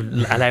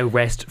allow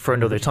rest for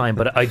another time.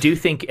 But I do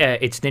think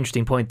it's an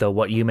interesting point, though,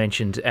 what you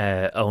mentioned,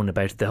 Owen,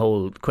 about the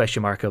whole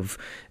question mark of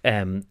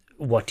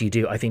what do you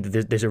do? I think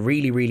that there's a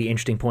really, really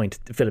interesting point,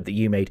 Philip, that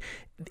you made.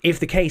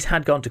 If the case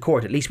had gone to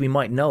court, at least we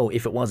might know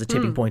if it was a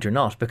tipping point or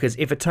not. Because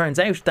if it turns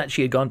out that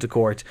she had gone to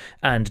court,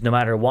 and no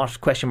matter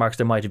what question marks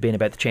there might have been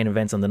about the chain of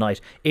events on the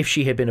night, if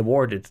she had been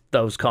awarded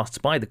those costs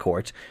by the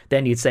court,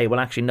 then you'd say,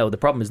 well, actually, no, the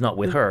problem is not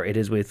with her. It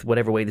is with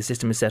whatever way the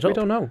system is set up. We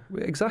don't know.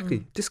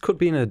 Exactly. This could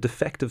be in a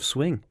defective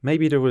swing.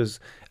 Maybe there was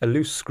a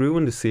loose screw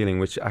in the ceiling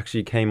which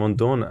actually came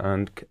undone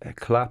and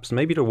collapsed.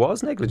 Maybe there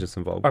was negligence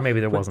involved. Or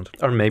maybe there wasn't.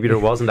 Or maybe there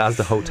wasn't, as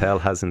the hotel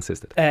has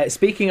insisted.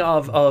 Speaking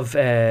of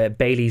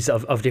Baileys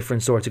of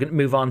different sorts, we're going to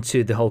move on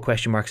to the whole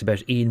question marks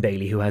about Ian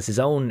Bailey, who has his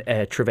own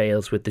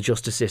travails with the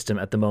justice system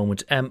at the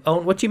moment.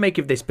 Owen, what do you make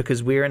of this?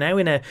 Because we are now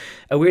in a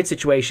weird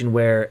situation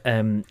where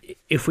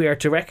if we are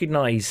to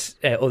recognise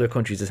other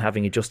countries as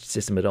having a justice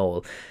system at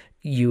all,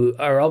 you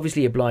are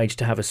obviously obliged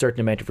to have a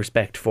certain amount of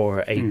respect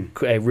for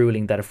a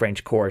ruling that a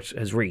French court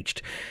has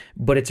reached.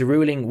 But it's a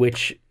ruling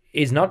which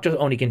is not just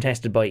only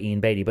contested by Ian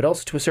Bailey, but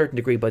also to a certain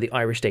degree by the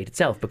Irish state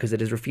itself, because it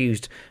has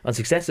refused on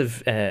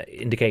successive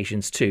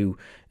indications to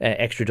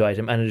extradite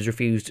him, and it has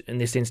refused in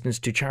this instance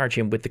to charge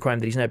him with the crime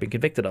that he's now been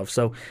convicted of.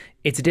 So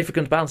it's a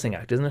difficult balancing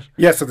act, isn't it?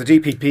 Yeah, so the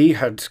DPP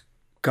had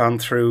gone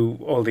through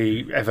all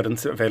the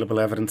available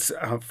evidence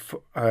of,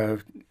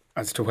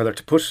 as to whether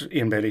to put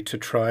Ian Bailey to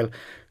trial.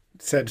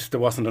 Said there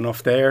wasn't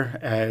enough there,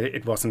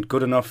 it wasn't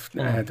good enough,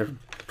 there were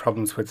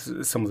problems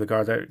with some of the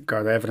Garda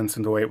evidence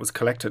and the way it was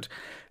collected.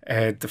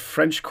 The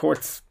French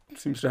courts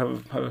seems to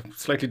have a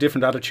slightly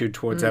different attitude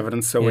towards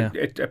evidence, so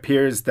it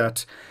appears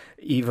that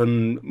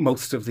even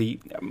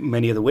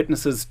many of the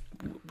witnesses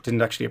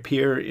didn't actually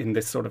appear in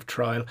this sort of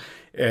trial.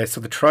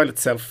 So the trial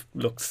itself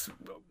looks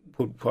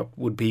what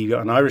would be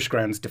on Irish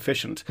grounds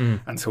deficient,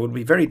 and so it would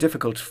be very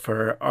difficult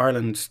for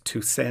Ireland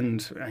to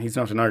send, he's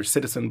not an Irish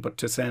citizen, but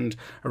to send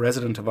a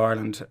resident of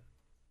Ireland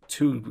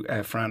to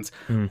France,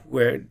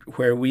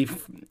 where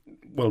we've,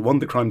 one,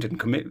 the crime didn't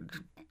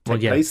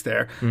take place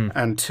there,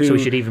 and two, so we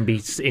should even be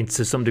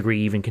to some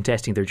degree even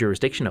contesting their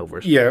jurisdiction over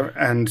it. Yeah,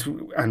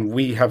 and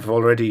we have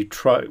already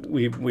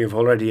we have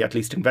already at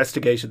least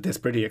investigated this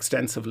pretty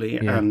extensively,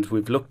 and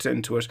we've looked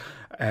into it.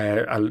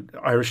 An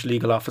Irish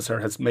legal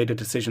officer has made a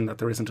decision that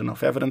there isn't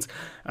enough evidence,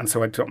 and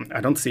so I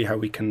don't see how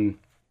we can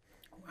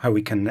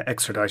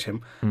extradite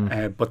him.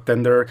 But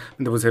then there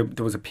was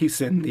a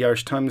piece in the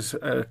Irish Times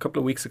a couple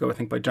of weeks ago, I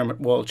think, by Dermot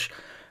Walsh,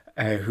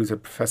 who's a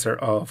professor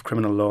of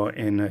criminal law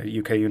in a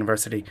UK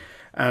university.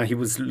 He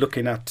was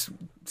looking at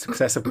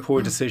successive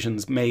poor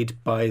decisions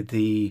made by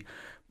the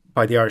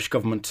by the Irish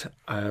government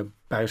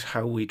about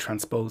how we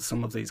transpose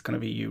some of these kind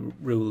of EU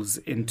rules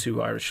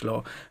into Irish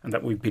law, and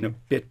that we've been a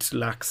bit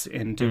lax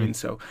in doing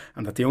so,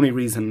 and that the only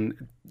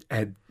reason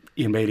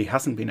Ian Bailey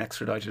hasn't been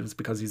extradited is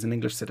because he's an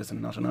English citizen,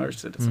 not an Irish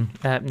citizen.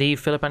 Niamh,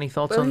 Philip, any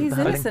thoughts Well, on he's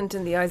the innocent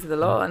in the eyes of the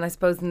law, and I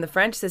suppose in the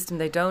French system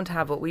they don't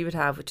have what we would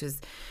have, which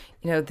is,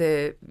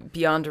 the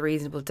beyond a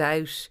reasonable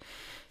doubt.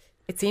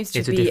 It seems to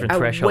It's a be different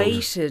threshold.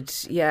 weighted,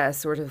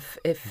 sort of,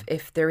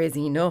 if there is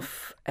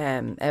enough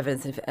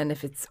evidence, and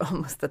if it's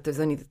almost that there's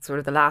only sort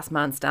of the last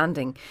man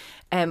standing.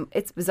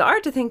 It's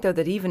bizarre to think, though,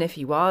 that even if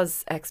he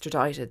was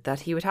extradited,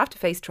 that he would have to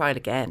face trial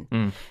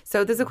again.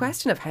 So there's a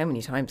question of how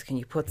many times can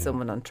you put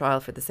someone on trial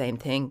for the same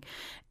thing.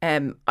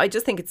 I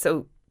just think it's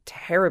so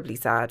terribly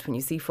sad when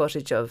you see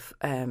footage of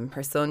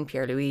her son,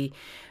 Pierre-Louis,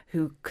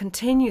 who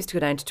continues to go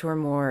down to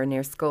Tourmore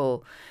near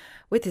Skull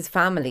with his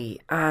family,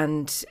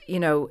 and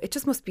it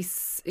just must be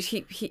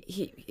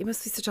it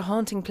must be such a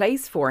haunting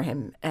place for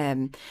him.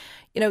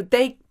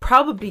 They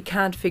probably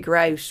can't figure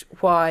out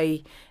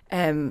why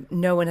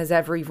no one has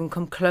ever even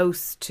come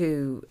close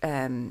to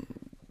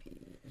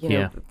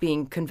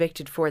being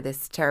convicted for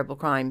this terrible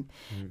crime.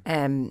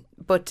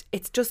 But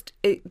it's just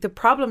the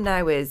problem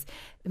now is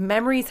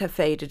memories have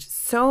faded.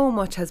 So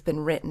much has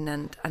been written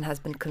and has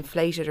been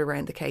conflated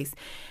around the case.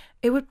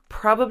 It would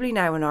probably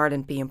now in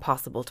Ireland be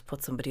impossible to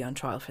put somebody on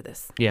trial for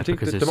this. Yeah, I think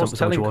because the there's most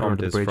so much telling water comment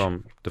under is the bridge.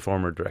 from the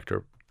former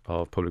director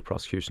of public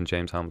prosecution,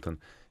 James Hamilton,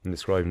 in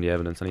describing the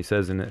evidence. And he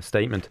says in a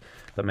statement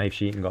that Maeve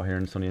Sheehan got here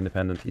in Sunday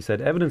Independent, he said,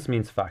 "Evidence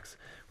means facts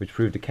which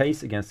prove the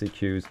case against the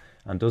accused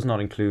and does not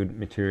include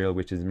material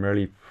which is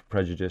merely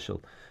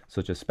prejudicial,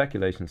 such as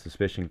speculation,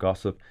 suspicion,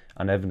 gossip,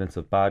 and evidence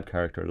of bad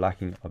character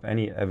lacking of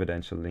any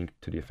evidential link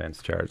to the offence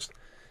charged."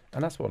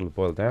 And that's what it'll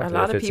boil down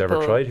to if it's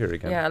ever tried here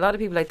again. Yeah, a lot of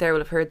people out there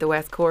will have heard the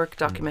West Cork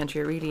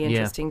documentary, a really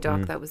interesting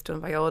doc that was done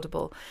by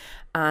Audible,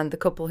 and the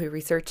couple who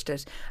researched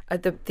it.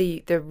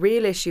 The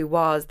real issue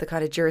was the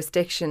kind of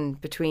jurisdiction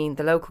between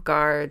the local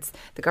guards,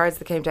 the guards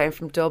that came down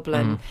from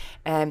Dublin,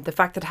 the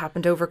fact that it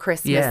happened over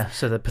Christmas. Yeah,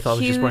 so the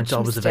pathologists weren't Huge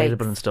always mistakes.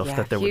 available and stuff. Yeah,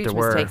 That there huge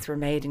were. mistakes were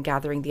made in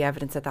gathering the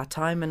evidence at that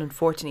time, and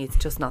unfortunately it's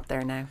just not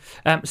there now.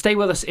 Stay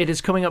with us. It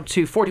is coming up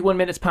to 41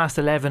 minutes past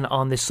 11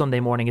 on this Sunday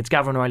morning. It's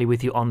Gavin Riley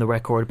with you on the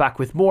record. Back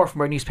with more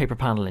from our newspaper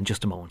panel in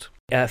just a moment.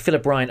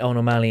 Philip Bryan, Owen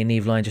O'Malley and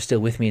Niamh Lyons are still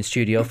with me in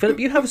studio. Philip,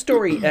 you have a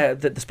story,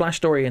 the splash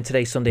story in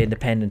today's Sunday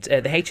Independent.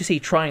 The HSE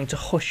trying to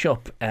hush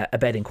up a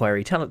bed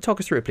inquiry. Talk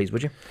us through it, please,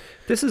 would you?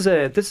 This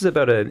is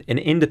about an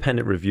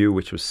independent review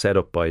which was set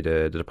up by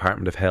the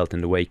Department of Health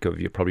in the wake of,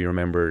 you probably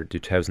remember, the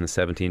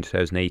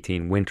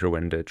 2017-2018 winter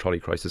when the trolley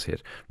crisis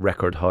hit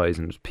record highs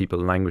and people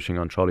languishing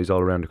on trolleys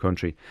all around the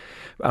country.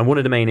 And one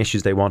of the main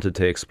issues they wanted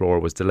to explore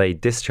was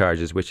delayed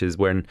discharges, which is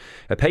when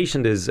a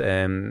patient is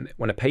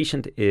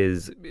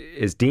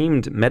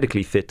deemed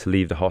medically fit to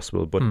leave the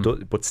hospital,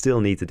 but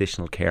still needs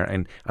additional care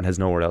and has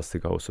nowhere else to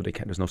go. So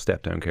there's no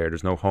step down care,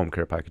 there's no home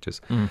care packages,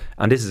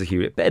 and this is a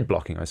huge bed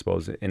blocking, I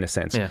suppose, in a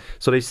sense. Yeah.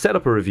 So they set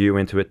up a review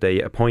into it.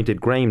 They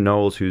appointed Graham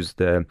Knowles, who's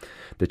the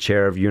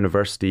chair of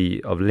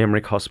University of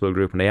Limerick Hospital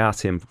Group, and they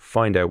asked him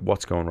find out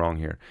what's going wrong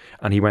here,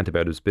 and he went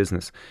about his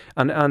business.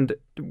 And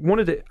one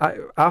of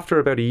after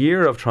about a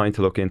year of trying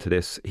to look into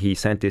this, he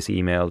sent this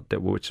email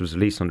which was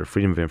released under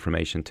Freedom of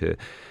Information to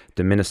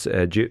the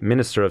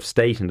Minister of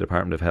State in the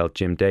Department of Health,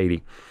 Jim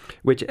Daly,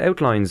 which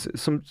outlines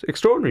some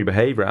extraordinary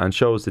behaviour and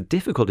shows the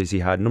difficulties he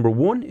had. Number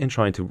one, in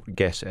trying to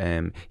get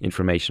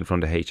information from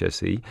the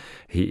HSE.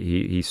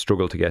 He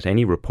struggled to get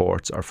any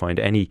reports or find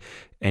any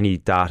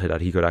data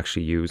that he could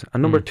actually use.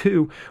 And number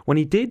two, when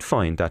he did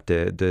find that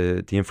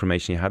the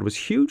information he had was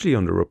hugely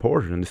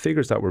underreported and the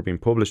figures that were being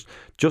published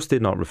just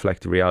did not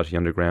reflect the reality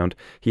on the ground,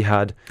 he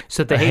had...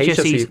 So the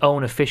HSE's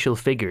own official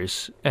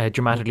figures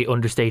dramatically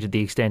understated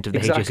the extent of the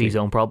HSE's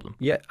own problem.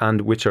 Yeah,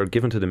 and which are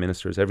given to the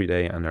ministers every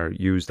day and are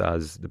used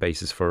as the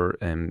basis for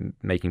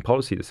making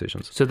policy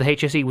decisions. So the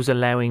HSE was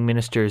allowing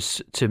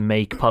ministers to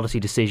make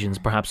policy decisions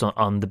perhaps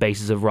on the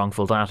basis of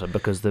wrongful data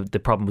because the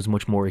problem was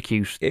much more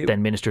acute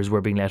than ministers were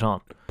being let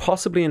on.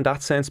 Possibly in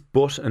that sense,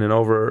 but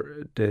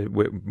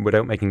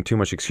without making too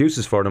much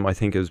excuses for them, I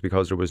think it was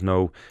because there was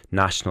no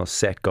national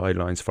set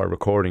guidelines for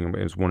recording.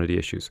 It was one of the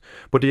issues.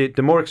 But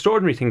the more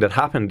extraordinary thing that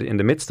happened in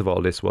the midst of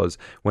all this was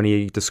when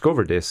he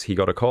discovered this, he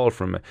got a call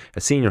from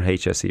a senior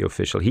HSE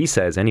official, he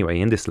says anyway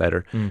in this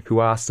letter,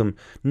 who asked him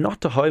not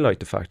to highlight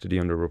the fact that the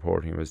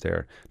underreporting was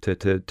there,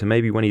 to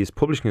maybe when he is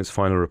publishing his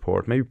final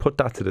report, maybe put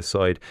that to the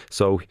side.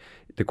 So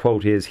the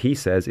quote is, he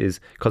says, is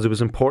because it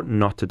was important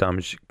not to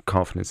damage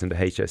confidence in the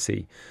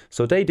HSE.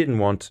 So they didn't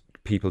want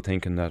people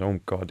thinking that, oh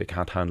God, they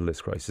can't handle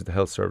this crisis. The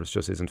health service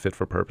just isn't fit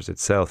for purpose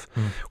itself.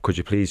 Could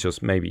you please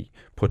just maybe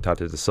put that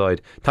to the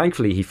side?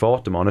 Thankfully, he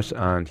fought them on it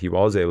and he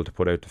was able to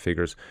put out the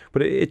figures.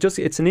 But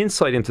it's an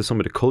insight into some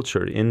of the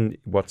culture in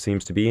what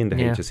seems to be in the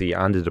HSE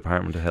and the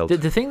Department of Health.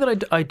 The thing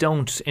that I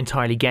don't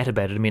entirely get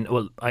about it, I mean,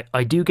 well,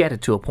 I do get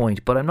it to a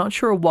point, but I'm not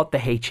sure what the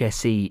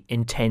HSE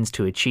intends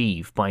to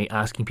achieve by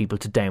asking people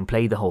to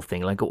downplay the whole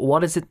thing. Like,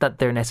 what is it that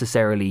they're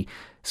necessarily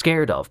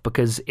scared of?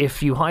 Because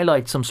if you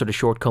highlight some sort of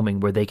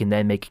shortcoming where they can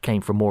then make a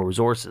claim for more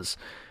resources,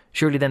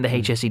 surely then the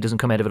HSE doesn't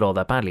come out of it all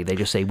that badly. They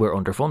just say we're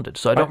underfunded.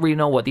 So I don't really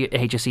know what the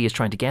HSE is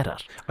trying to get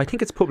at. I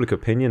think it's public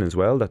opinion as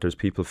well that there's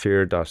people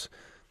fear that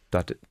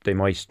they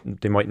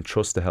mightn't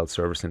trust the health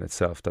service in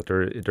itself, that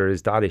there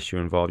is that issue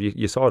involved.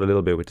 You saw it a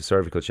little bit with the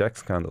cervical check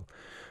scandal,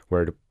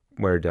 where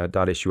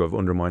that issue of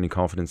undermining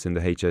confidence in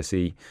the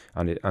HSE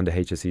and the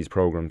HSE's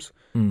programs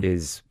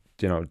is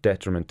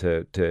detriment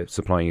to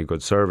supplying a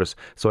good service.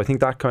 So I think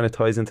that kind of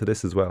ties into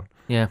this as well.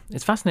 Yeah,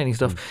 it's fascinating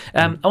stuff.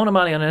 Eoin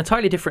O'Malley, on an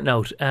entirely different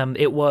note,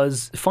 it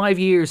was 5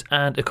 years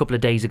and a couple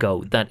of days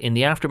ago that in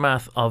the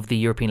aftermath of the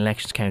European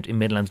elections count in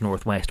Midlands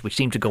North West, which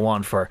seemed to go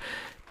on for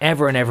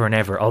ever and ever and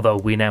ever, although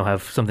we now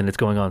have something that's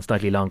going on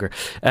slightly longer.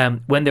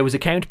 When there was a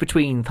count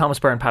between Thomas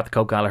Byrne, Patrick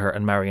O'Gallagher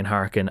and Marion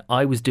Harkin,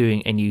 I was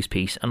doing a news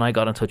piece and I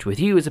got in touch with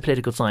you as a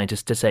political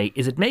scientist to say,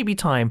 is it maybe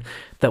time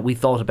that we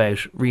thought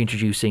about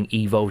reintroducing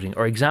e-voting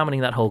or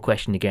examining that whole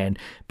question again,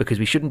 because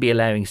we shouldn't be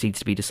allowing seats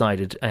to be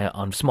decided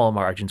on small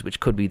margins, which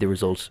could be the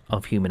result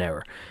of human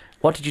error.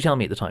 What did you tell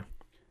me at the time?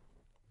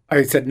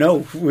 I said,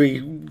 no,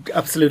 we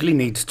absolutely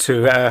need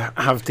to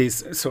have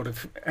these sort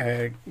of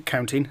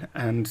counting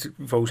and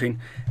voting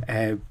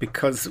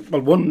because, well,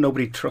 one,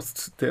 nobody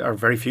trusts, or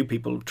very few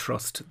people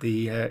trust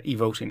the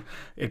e-voting.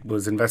 It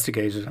was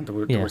investigated and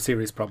there were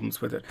serious problems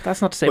with it.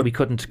 That's not to say we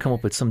couldn't come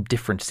up with some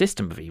different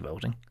system of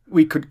e-voting.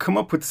 We could come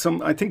up with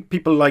some. I think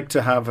people like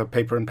to have a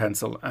paper and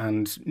pencil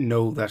and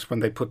know that when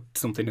they put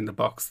something in the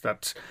box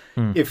that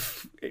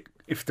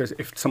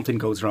if something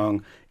goes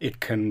wrong,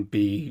 it can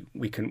be,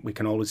 we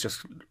can always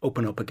just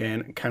open up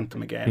again and count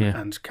them again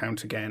and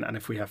count again, and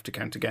if we have to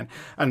count again,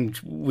 and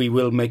we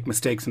will make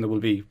mistakes, and there will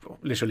be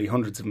literally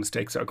hundreds of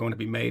mistakes that are going to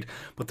be made,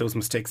 but those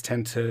mistakes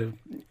tend to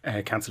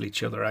cancel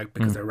each other out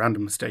because they're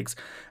random mistakes,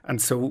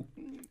 and so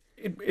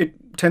it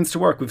tends to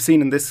work. We've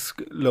seen in this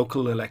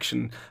local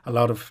election a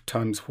lot of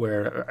times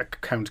where a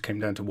count came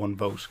down to one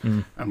vote,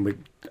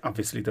 and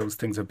obviously those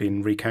things have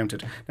been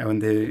recounted. Now in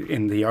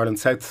the Ireland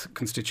South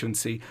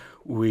constituency,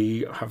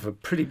 we have a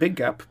pretty big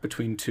gap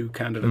between two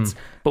candidates.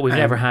 But we've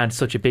never had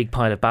such a big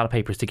pile of ballot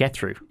papers to get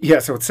through. Yeah,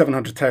 so it's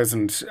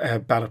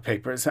 700,000 ballot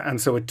papers, and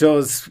so it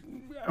does.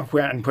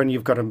 When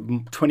you've got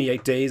a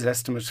 28 days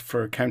estimate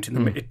for counting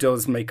them, it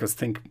does make us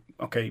think,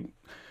 okay,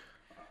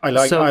 I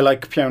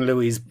like Pion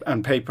Louis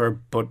and paper,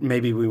 but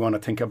maybe we want to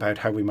think about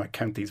how we might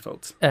count these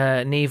votes.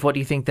 Niamh, what do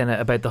you think then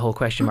about the whole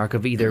question mark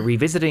of either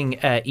revisiting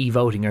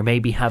e-voting or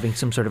maybe having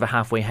some sort of a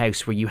halfway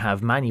house where you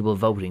have manual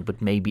voting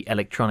but maybe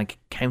electronic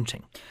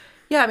counting?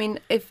 Yeah, I mean,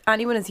 if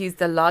anyone has used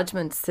the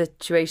lodgement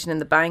situation in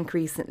the bank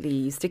recently,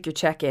 you stick your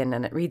check in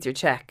and it reads your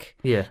check.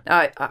 Yeah.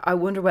 I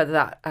wonder whether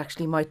that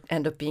actually might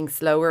end up being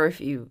slower if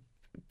you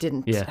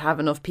didn't have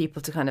enough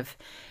people to kind of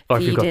or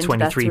if feed you've got into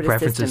 23 that sort of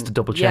preferences system. to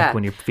double check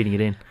when you're feeding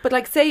it in. But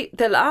like say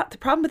the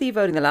problem with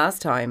e-voting the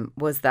last time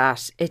was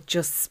that it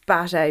just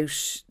spat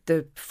out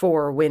the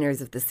 4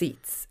 winners of the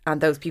seats,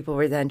 and those people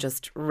were then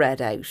just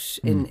read out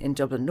in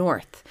Dublin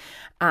North,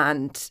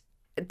 and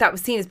that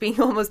was seen as being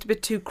almost a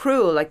bit too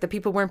cruel, like the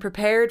people weren't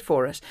prepared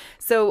for it.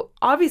 So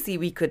obviously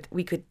we could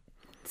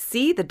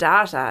see the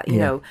data, you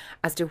know,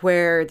 as to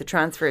where the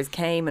transfers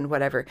came and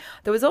whatever.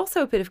 There was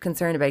also a bit of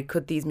concern about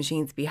could these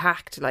machines be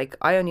hacked. Like,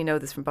 I only know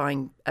this from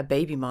buying a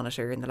baby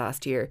monitor in the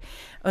last year.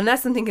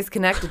 Unless something is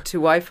connected to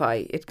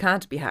Wi-Fi, it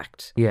can't be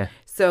hacked. Yeah.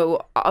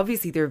 So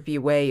obviously there would be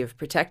a way of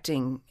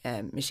protecting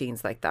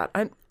machines like that.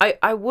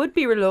 I would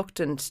be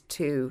reluctant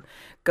to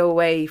go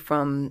away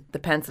from the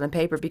pencil and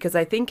paper because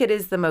I think it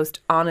is the most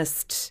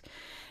honest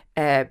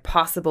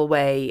possible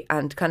way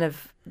and kind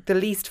of the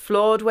least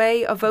flawed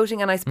way of voting.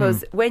 And I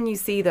suppose when you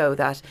see though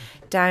that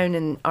down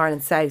in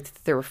Ireland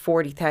South there were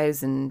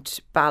 40,000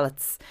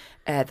 ballots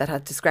that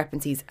had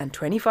discrepancies and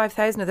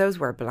 25,000 of those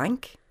were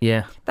blank.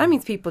 Yeah. That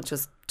means people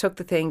just took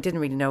the thing,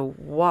 didn't really know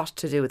what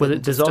to do with it. Well,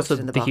 there's also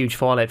the huge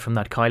fallout from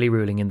that Kiley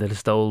ruling in the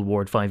Listowel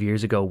ward 5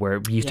 years ago, where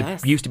it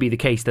used to be the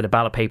case that a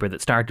ballot paper that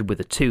started with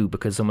a 2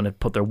 because someone had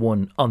put their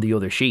 1 on the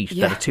other sheet,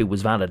 that a 2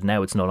 was valid.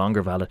 Now it's no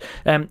longer valid.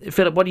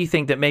 Philip, what do you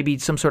think, that maybe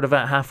some sort of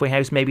a halfway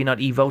house, maybe not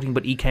e-voting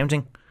but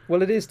e-counting?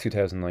 Well, it is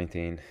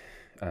 2019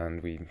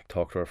 and we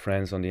talk to our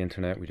friends on the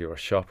internet, we do our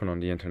shopping on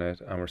the internet,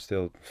 and we're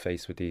still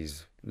faced with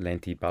these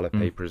lengthy ballot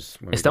papers.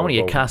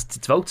 Estonia casts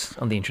its votes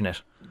on the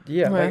internet.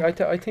 Yeah,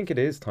 I think it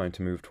is time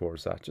to move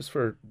towards that, just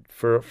for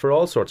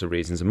all sorts of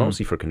reasons, and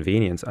mostly for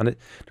convenience. And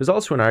there's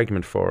also an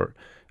argument for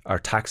our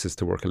taxes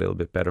to work a little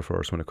bit better for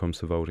us when it comes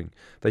to voting.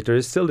 Like, there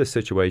is still this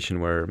situation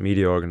where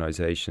media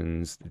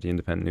organisations, the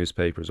independent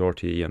newspapers,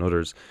 RTE and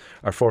others,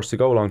 are forced to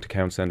go along to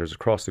count centres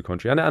across the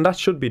country, and that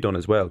should be done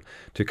as well,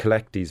 to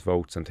collect these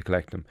votes and to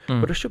collect them.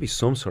 But there should be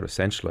some sort of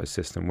centralised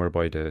system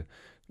whereby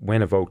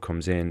when a vote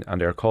comes in and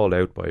they're called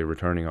out by a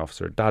returning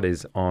officer, that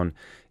is on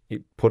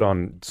put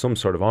on some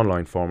sort of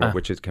online format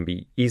which can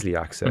be easily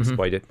accessed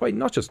by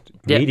not just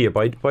Yeah. media,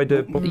 by the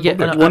Yeah, public.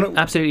 and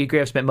I absolutely agree.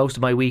 I've spent most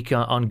of my week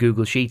on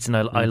Google Sheets, and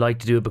I like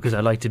to do it because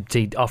I like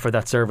to offer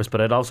that service.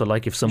 But I'd also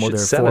like if some You should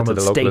other sell it form to of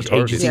the local state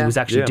authorities. agency Yeah. was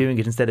actually Yeah. doing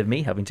it instead of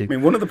me having to. I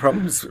mean, one of the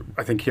problems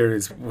I think here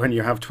is when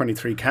you have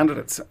 23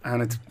 candidates,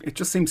 and it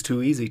just seems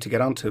too easy to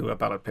get onto a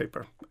ballot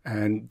paper,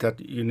 and that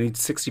you need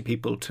 60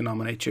 people to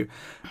nominate you.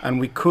 And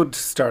we could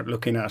start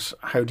looking at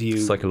how do you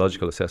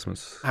Psychological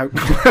assessments. how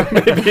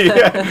maybe,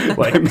 yeah.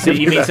 Well, so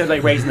you mean that. sort of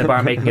like raising the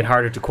bar, making it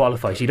harder to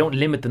qualify. So you don't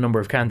limit the number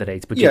of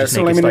candidates, but you Yeah, just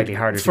so make I it mean, slightly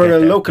harder to for get a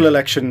there. local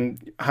election,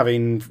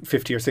 having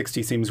 50 or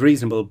 60 seems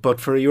reasonable, but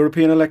for a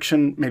European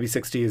election, maybe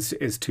 60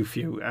 is too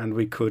few, and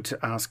we could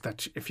ask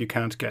that if you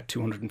can't get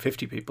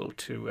 250 people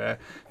to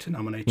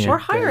nominate you, Or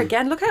higher then-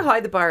 again. Look how high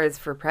the bar is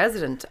for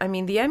president. I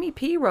mean, the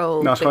MEP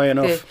role... Not high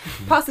enough.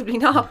 Possibly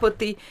not, but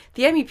the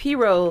MEP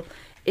role,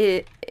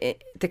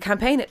 the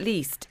campaign at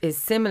least, is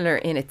similar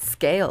in its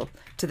scale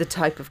to the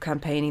type of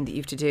campaigning that you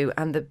have to do.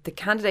 And the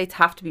candidates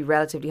have to be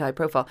relatively high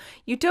profile.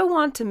 You don't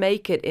want to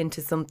make it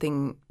into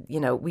something,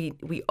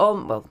 we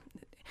all... Well,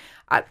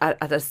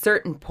 at a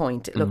certain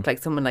point, it looked like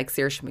someone like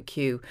Saoirse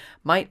McHugh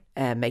might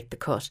make the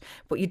cut.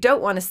 But you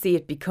don't want to see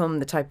it become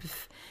the type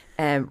of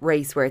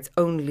race where it's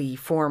only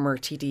former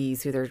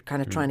TDs who they're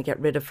kind of trying to get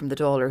rid of from the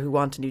Dáil or who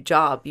want a new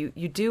job.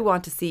 You do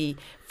want to see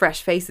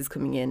fresh faces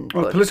coming in.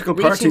 Well, but political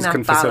reaching parties that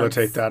can balance.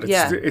 facilitate that.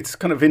 Yeah. It's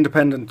kind of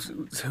independents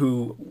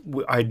who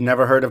I'd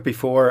never heard of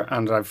before,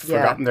 and I've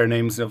forgotten their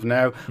names of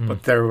now,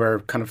 but there were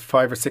kind of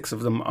 5 or 6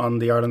 of them on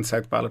the Ireland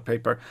South ballot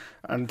paper,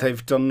 and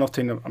they've done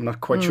nothing. I'm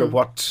not quite sure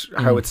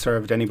how it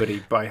served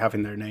anybody by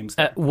having their names.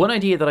 One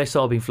idea that I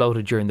saw being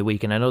floated during the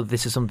week, and I know that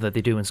this is something that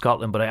they do in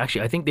Scotland, but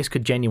I think this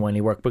could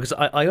genuinely work, because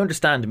I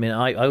understand. I mean,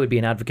 I would be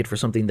an advocate for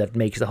something that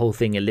makes the whole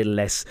thing a little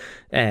less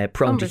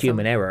prone to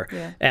human error,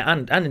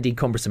 and indeed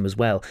cumbersome as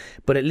well.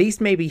 But at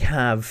least maybe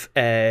have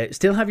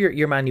still have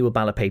your manual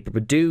ballot paper,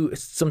 but do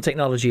some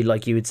technology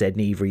like you had said,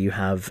 Niamh, where you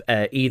have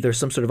either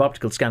some sort of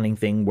optical scanning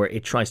thing where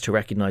it tries to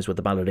recognise what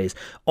the ballot is,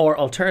 or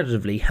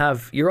alternatively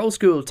have your old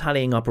school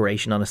tallying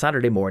operation on a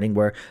Saturday morning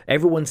where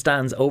everyone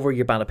stands over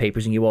your ballot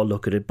papers and you all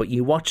look at it, but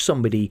you watch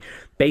somebody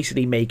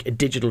basically make a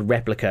digital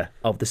replica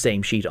of the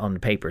same sheet on the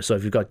paper. So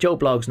if you've got Joe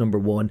Bloggs number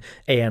 1,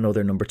 A.N.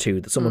 Other number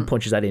 2, that someone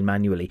punches that in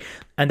manually,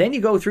 and then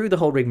you go through the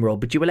whole rigmarole,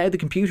 but you allow the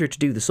computer to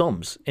do the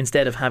sums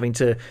instead of having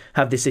to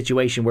have this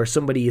situation where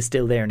somebody is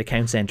still there in the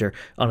count centre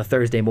on a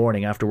Thursday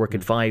morning after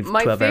working 5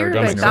 My 12-hour fear days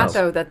about in a that, row.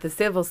 though, that the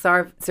civil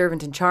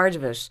servant in charge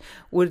of it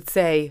would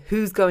say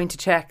who's going to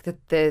check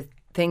that the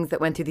things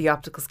that went through the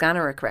optical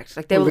scanner are correct.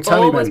 Like they Well, will the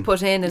always tallymen.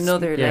 put in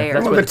another Yeah, layer.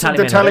 that's Well, what the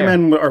the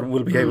tallymen tallymen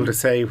will be able to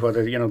say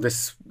whether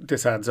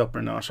this adds up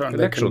or not, and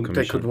Electoral they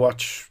Commission. could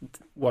watch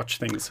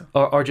things.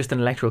 Or just an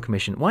electoral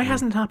commission. Why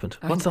hasn't it happened?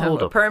 What's the I know,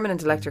 hold a up?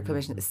 permanent electoral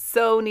commission is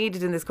so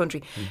needed in this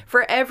country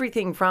for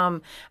everything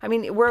from. I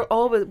mean,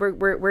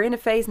 we're in a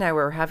phase now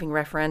where we're having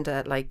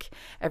referenda like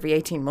every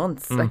 18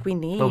 months. Like we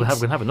need. Well, we'll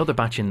have another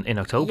batch in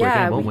October Yeah,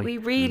 again, won't we? we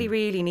really,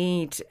 really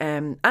need.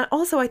 And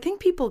also, I think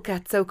people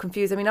get so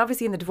confused. I mean,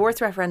 obviously, in the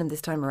divorce referendum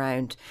this time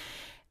around,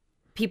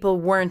 people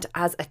weren't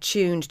as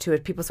attuned to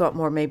it. People saw it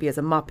more maybe as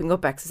a mopping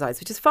up exercise,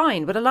 which is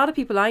fine. But a lot of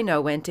people I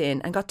know went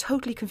in and got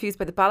totally confused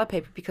by the ballot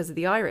paper because of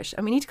the Irish.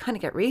 And we need to kind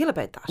of get real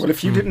about that. Well,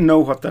 if you didn't know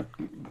what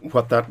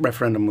that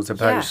referendum was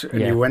about, and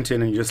Yeah. you went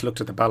in and you just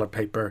looked at the ballot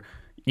paper,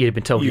 You'd have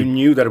been totally you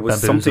knew that it was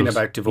bamboozled. something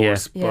about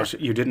divorce, Yeah. but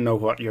you didn't know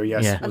what your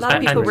yes Yeah. A was. lot of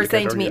And- people and- were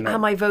saying to me, Or, you know.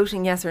 am I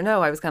voting yes or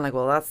no? I was kind of like,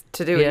 well, that's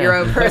to do with Yeah. your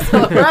own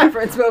personal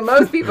preference. But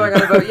most people are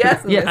going to vote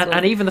yes. Yeah,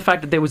 and even the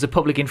fact that there was a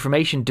public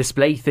information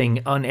display thing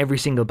on every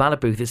single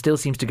ballot booth, it still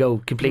seems to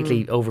go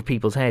completely over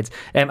people's heads.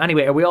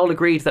 Anyway, are we all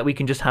agreed that we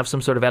can just have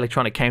some sort of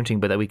electronic counting,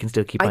 but that we can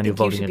still keep I manual think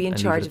you voting should be in and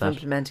leave it charge at of that?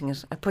 implementing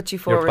it. I put you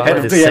Your forward. father Head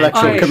of is the saying-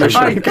 Electoral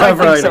Commission, I Cav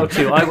think so Riley.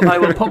 too. I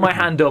will put my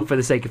hand up for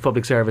the sake of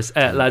public service.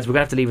 Lads, we're going to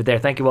have to leave it there.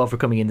 Thank you all for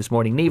coming in this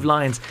morning. Niamh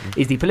Lyons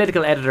is the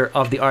political editor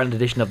of the Ireland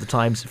edition of The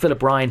Times.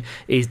 Philip Ryan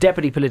is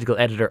deputy political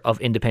editor of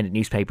independent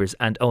newspapers,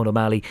 and Owen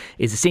O'Malley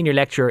is a senior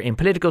lecturer in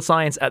political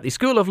science at the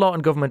School of Law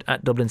and Government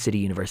at Dublin City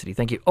University.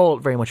 Thank you all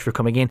very much for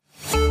coming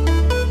in.